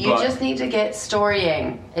 You just need to get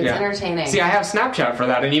storying. It's entertaining. See, I have Snapchat for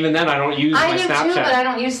that, and even then I don't use my Snapchat. I do too, but I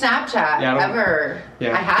don't use Snapchat ever.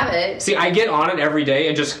 Yeah. I have it. See, I get on it every day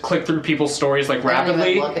and just click through people's stories like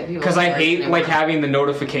rapidly because I hate like having the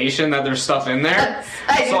notification that there's stuff in there.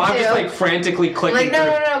 So I'm just like frantically clicking. Like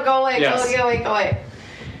no, go away, Yes. go away.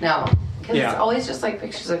 No, because Yeah. it's always just like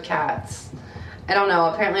pictures of cats. I don't know.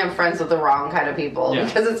 Apparently, I'm friends with the wrong kind of people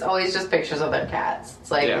because it's always just pictures of their cats. It's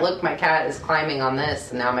like, look, my cat is climbing on this,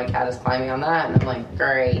 and now my cat is climbing on that, and I'm like,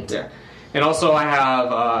 great. Yeah. And also, I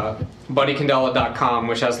have BuddyCandela.com,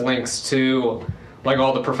 which has links to like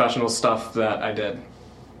all the professional stuff that I did.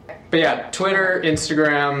 But yeah, Twitter,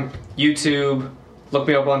 Instagram, YouTube. Look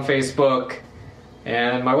me up on Facebook,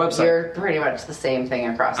 and my website. You're pretty much the same thing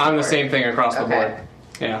across the board. I'm the same thing across the board.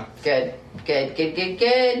 Yeah. Good.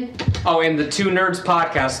 Oh, and the Two Nerds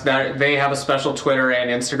podcast, that they have a special Twitter and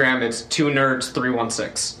Instagram. It's Two Nerds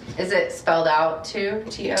 316. Is it spelled out too?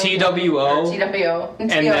 TWO. TWO. And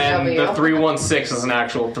then the 316 is an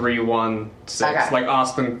actual 316, like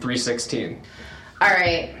Austin 316. All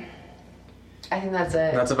right. I think that's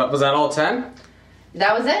it. Was that all 10?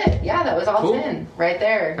 That was it. Yeah, that was all 10 right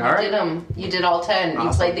there. All you did them. You did all 10. Awesome.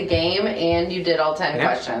 You played the game and you did all 10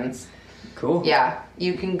 questions. Cool. Yeah,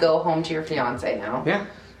 you can go home to your fiance now. Yeah.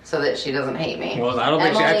 So that she doesn't hate me. Well, I don't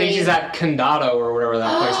think I think she's at Condado or whatever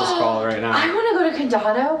that place is called right now. I want to go to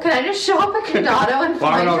Condado. Can I just show up at Condado and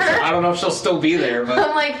find her? I don't know if she'll still be there, but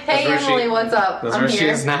I'm like, hey Emily, what's up? That's I'm where here. she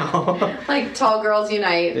is now. Like, tall girls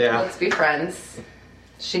unite. Yeah. Let's be friends.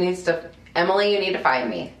 She needs to. Emily, you need to find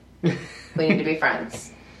me. We need to be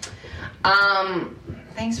friends.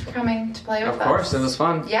 Thanks for coming to play with us. Of course, it was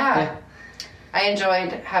fun. Yeah. I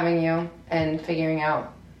enjoyed having you and figuring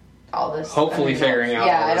out all this. Hopefully figuring out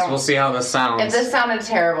all this. We'll see how this sounds. If this sounded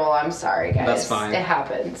terrible, I'm sorry, guys. That's fine. It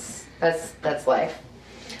happens. That's life.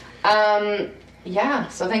 Yeah,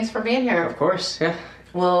 so thanks for being here. Of course, yeah.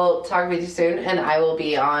 We'll talk with you soon, and I will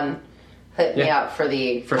be on Hit Me Up for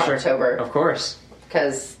the October. Sure. Of course.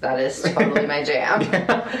 Because that is totally my jam.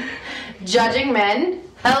 Judging men.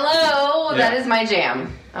 Hello! That is my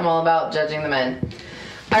jam. I'm all about judging the men.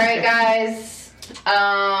 All right, guys.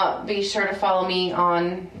 Be sure to follow me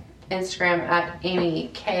on Instagram at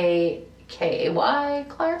Amy K.K.Y.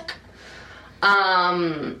 Clark.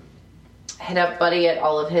 Hit up Buddy at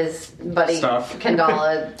all of his Buddy stuff.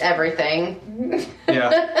 Candela, everything.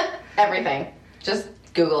 Yeah. Everything. Just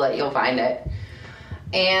Google it, you'll find it.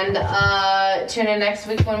 And tune in next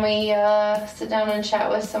week when we sit down and chat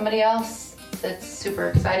with somebody else. That's super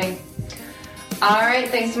exciting. All right,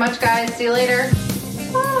 thanks so much, guys. See you later.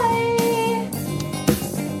 Bye.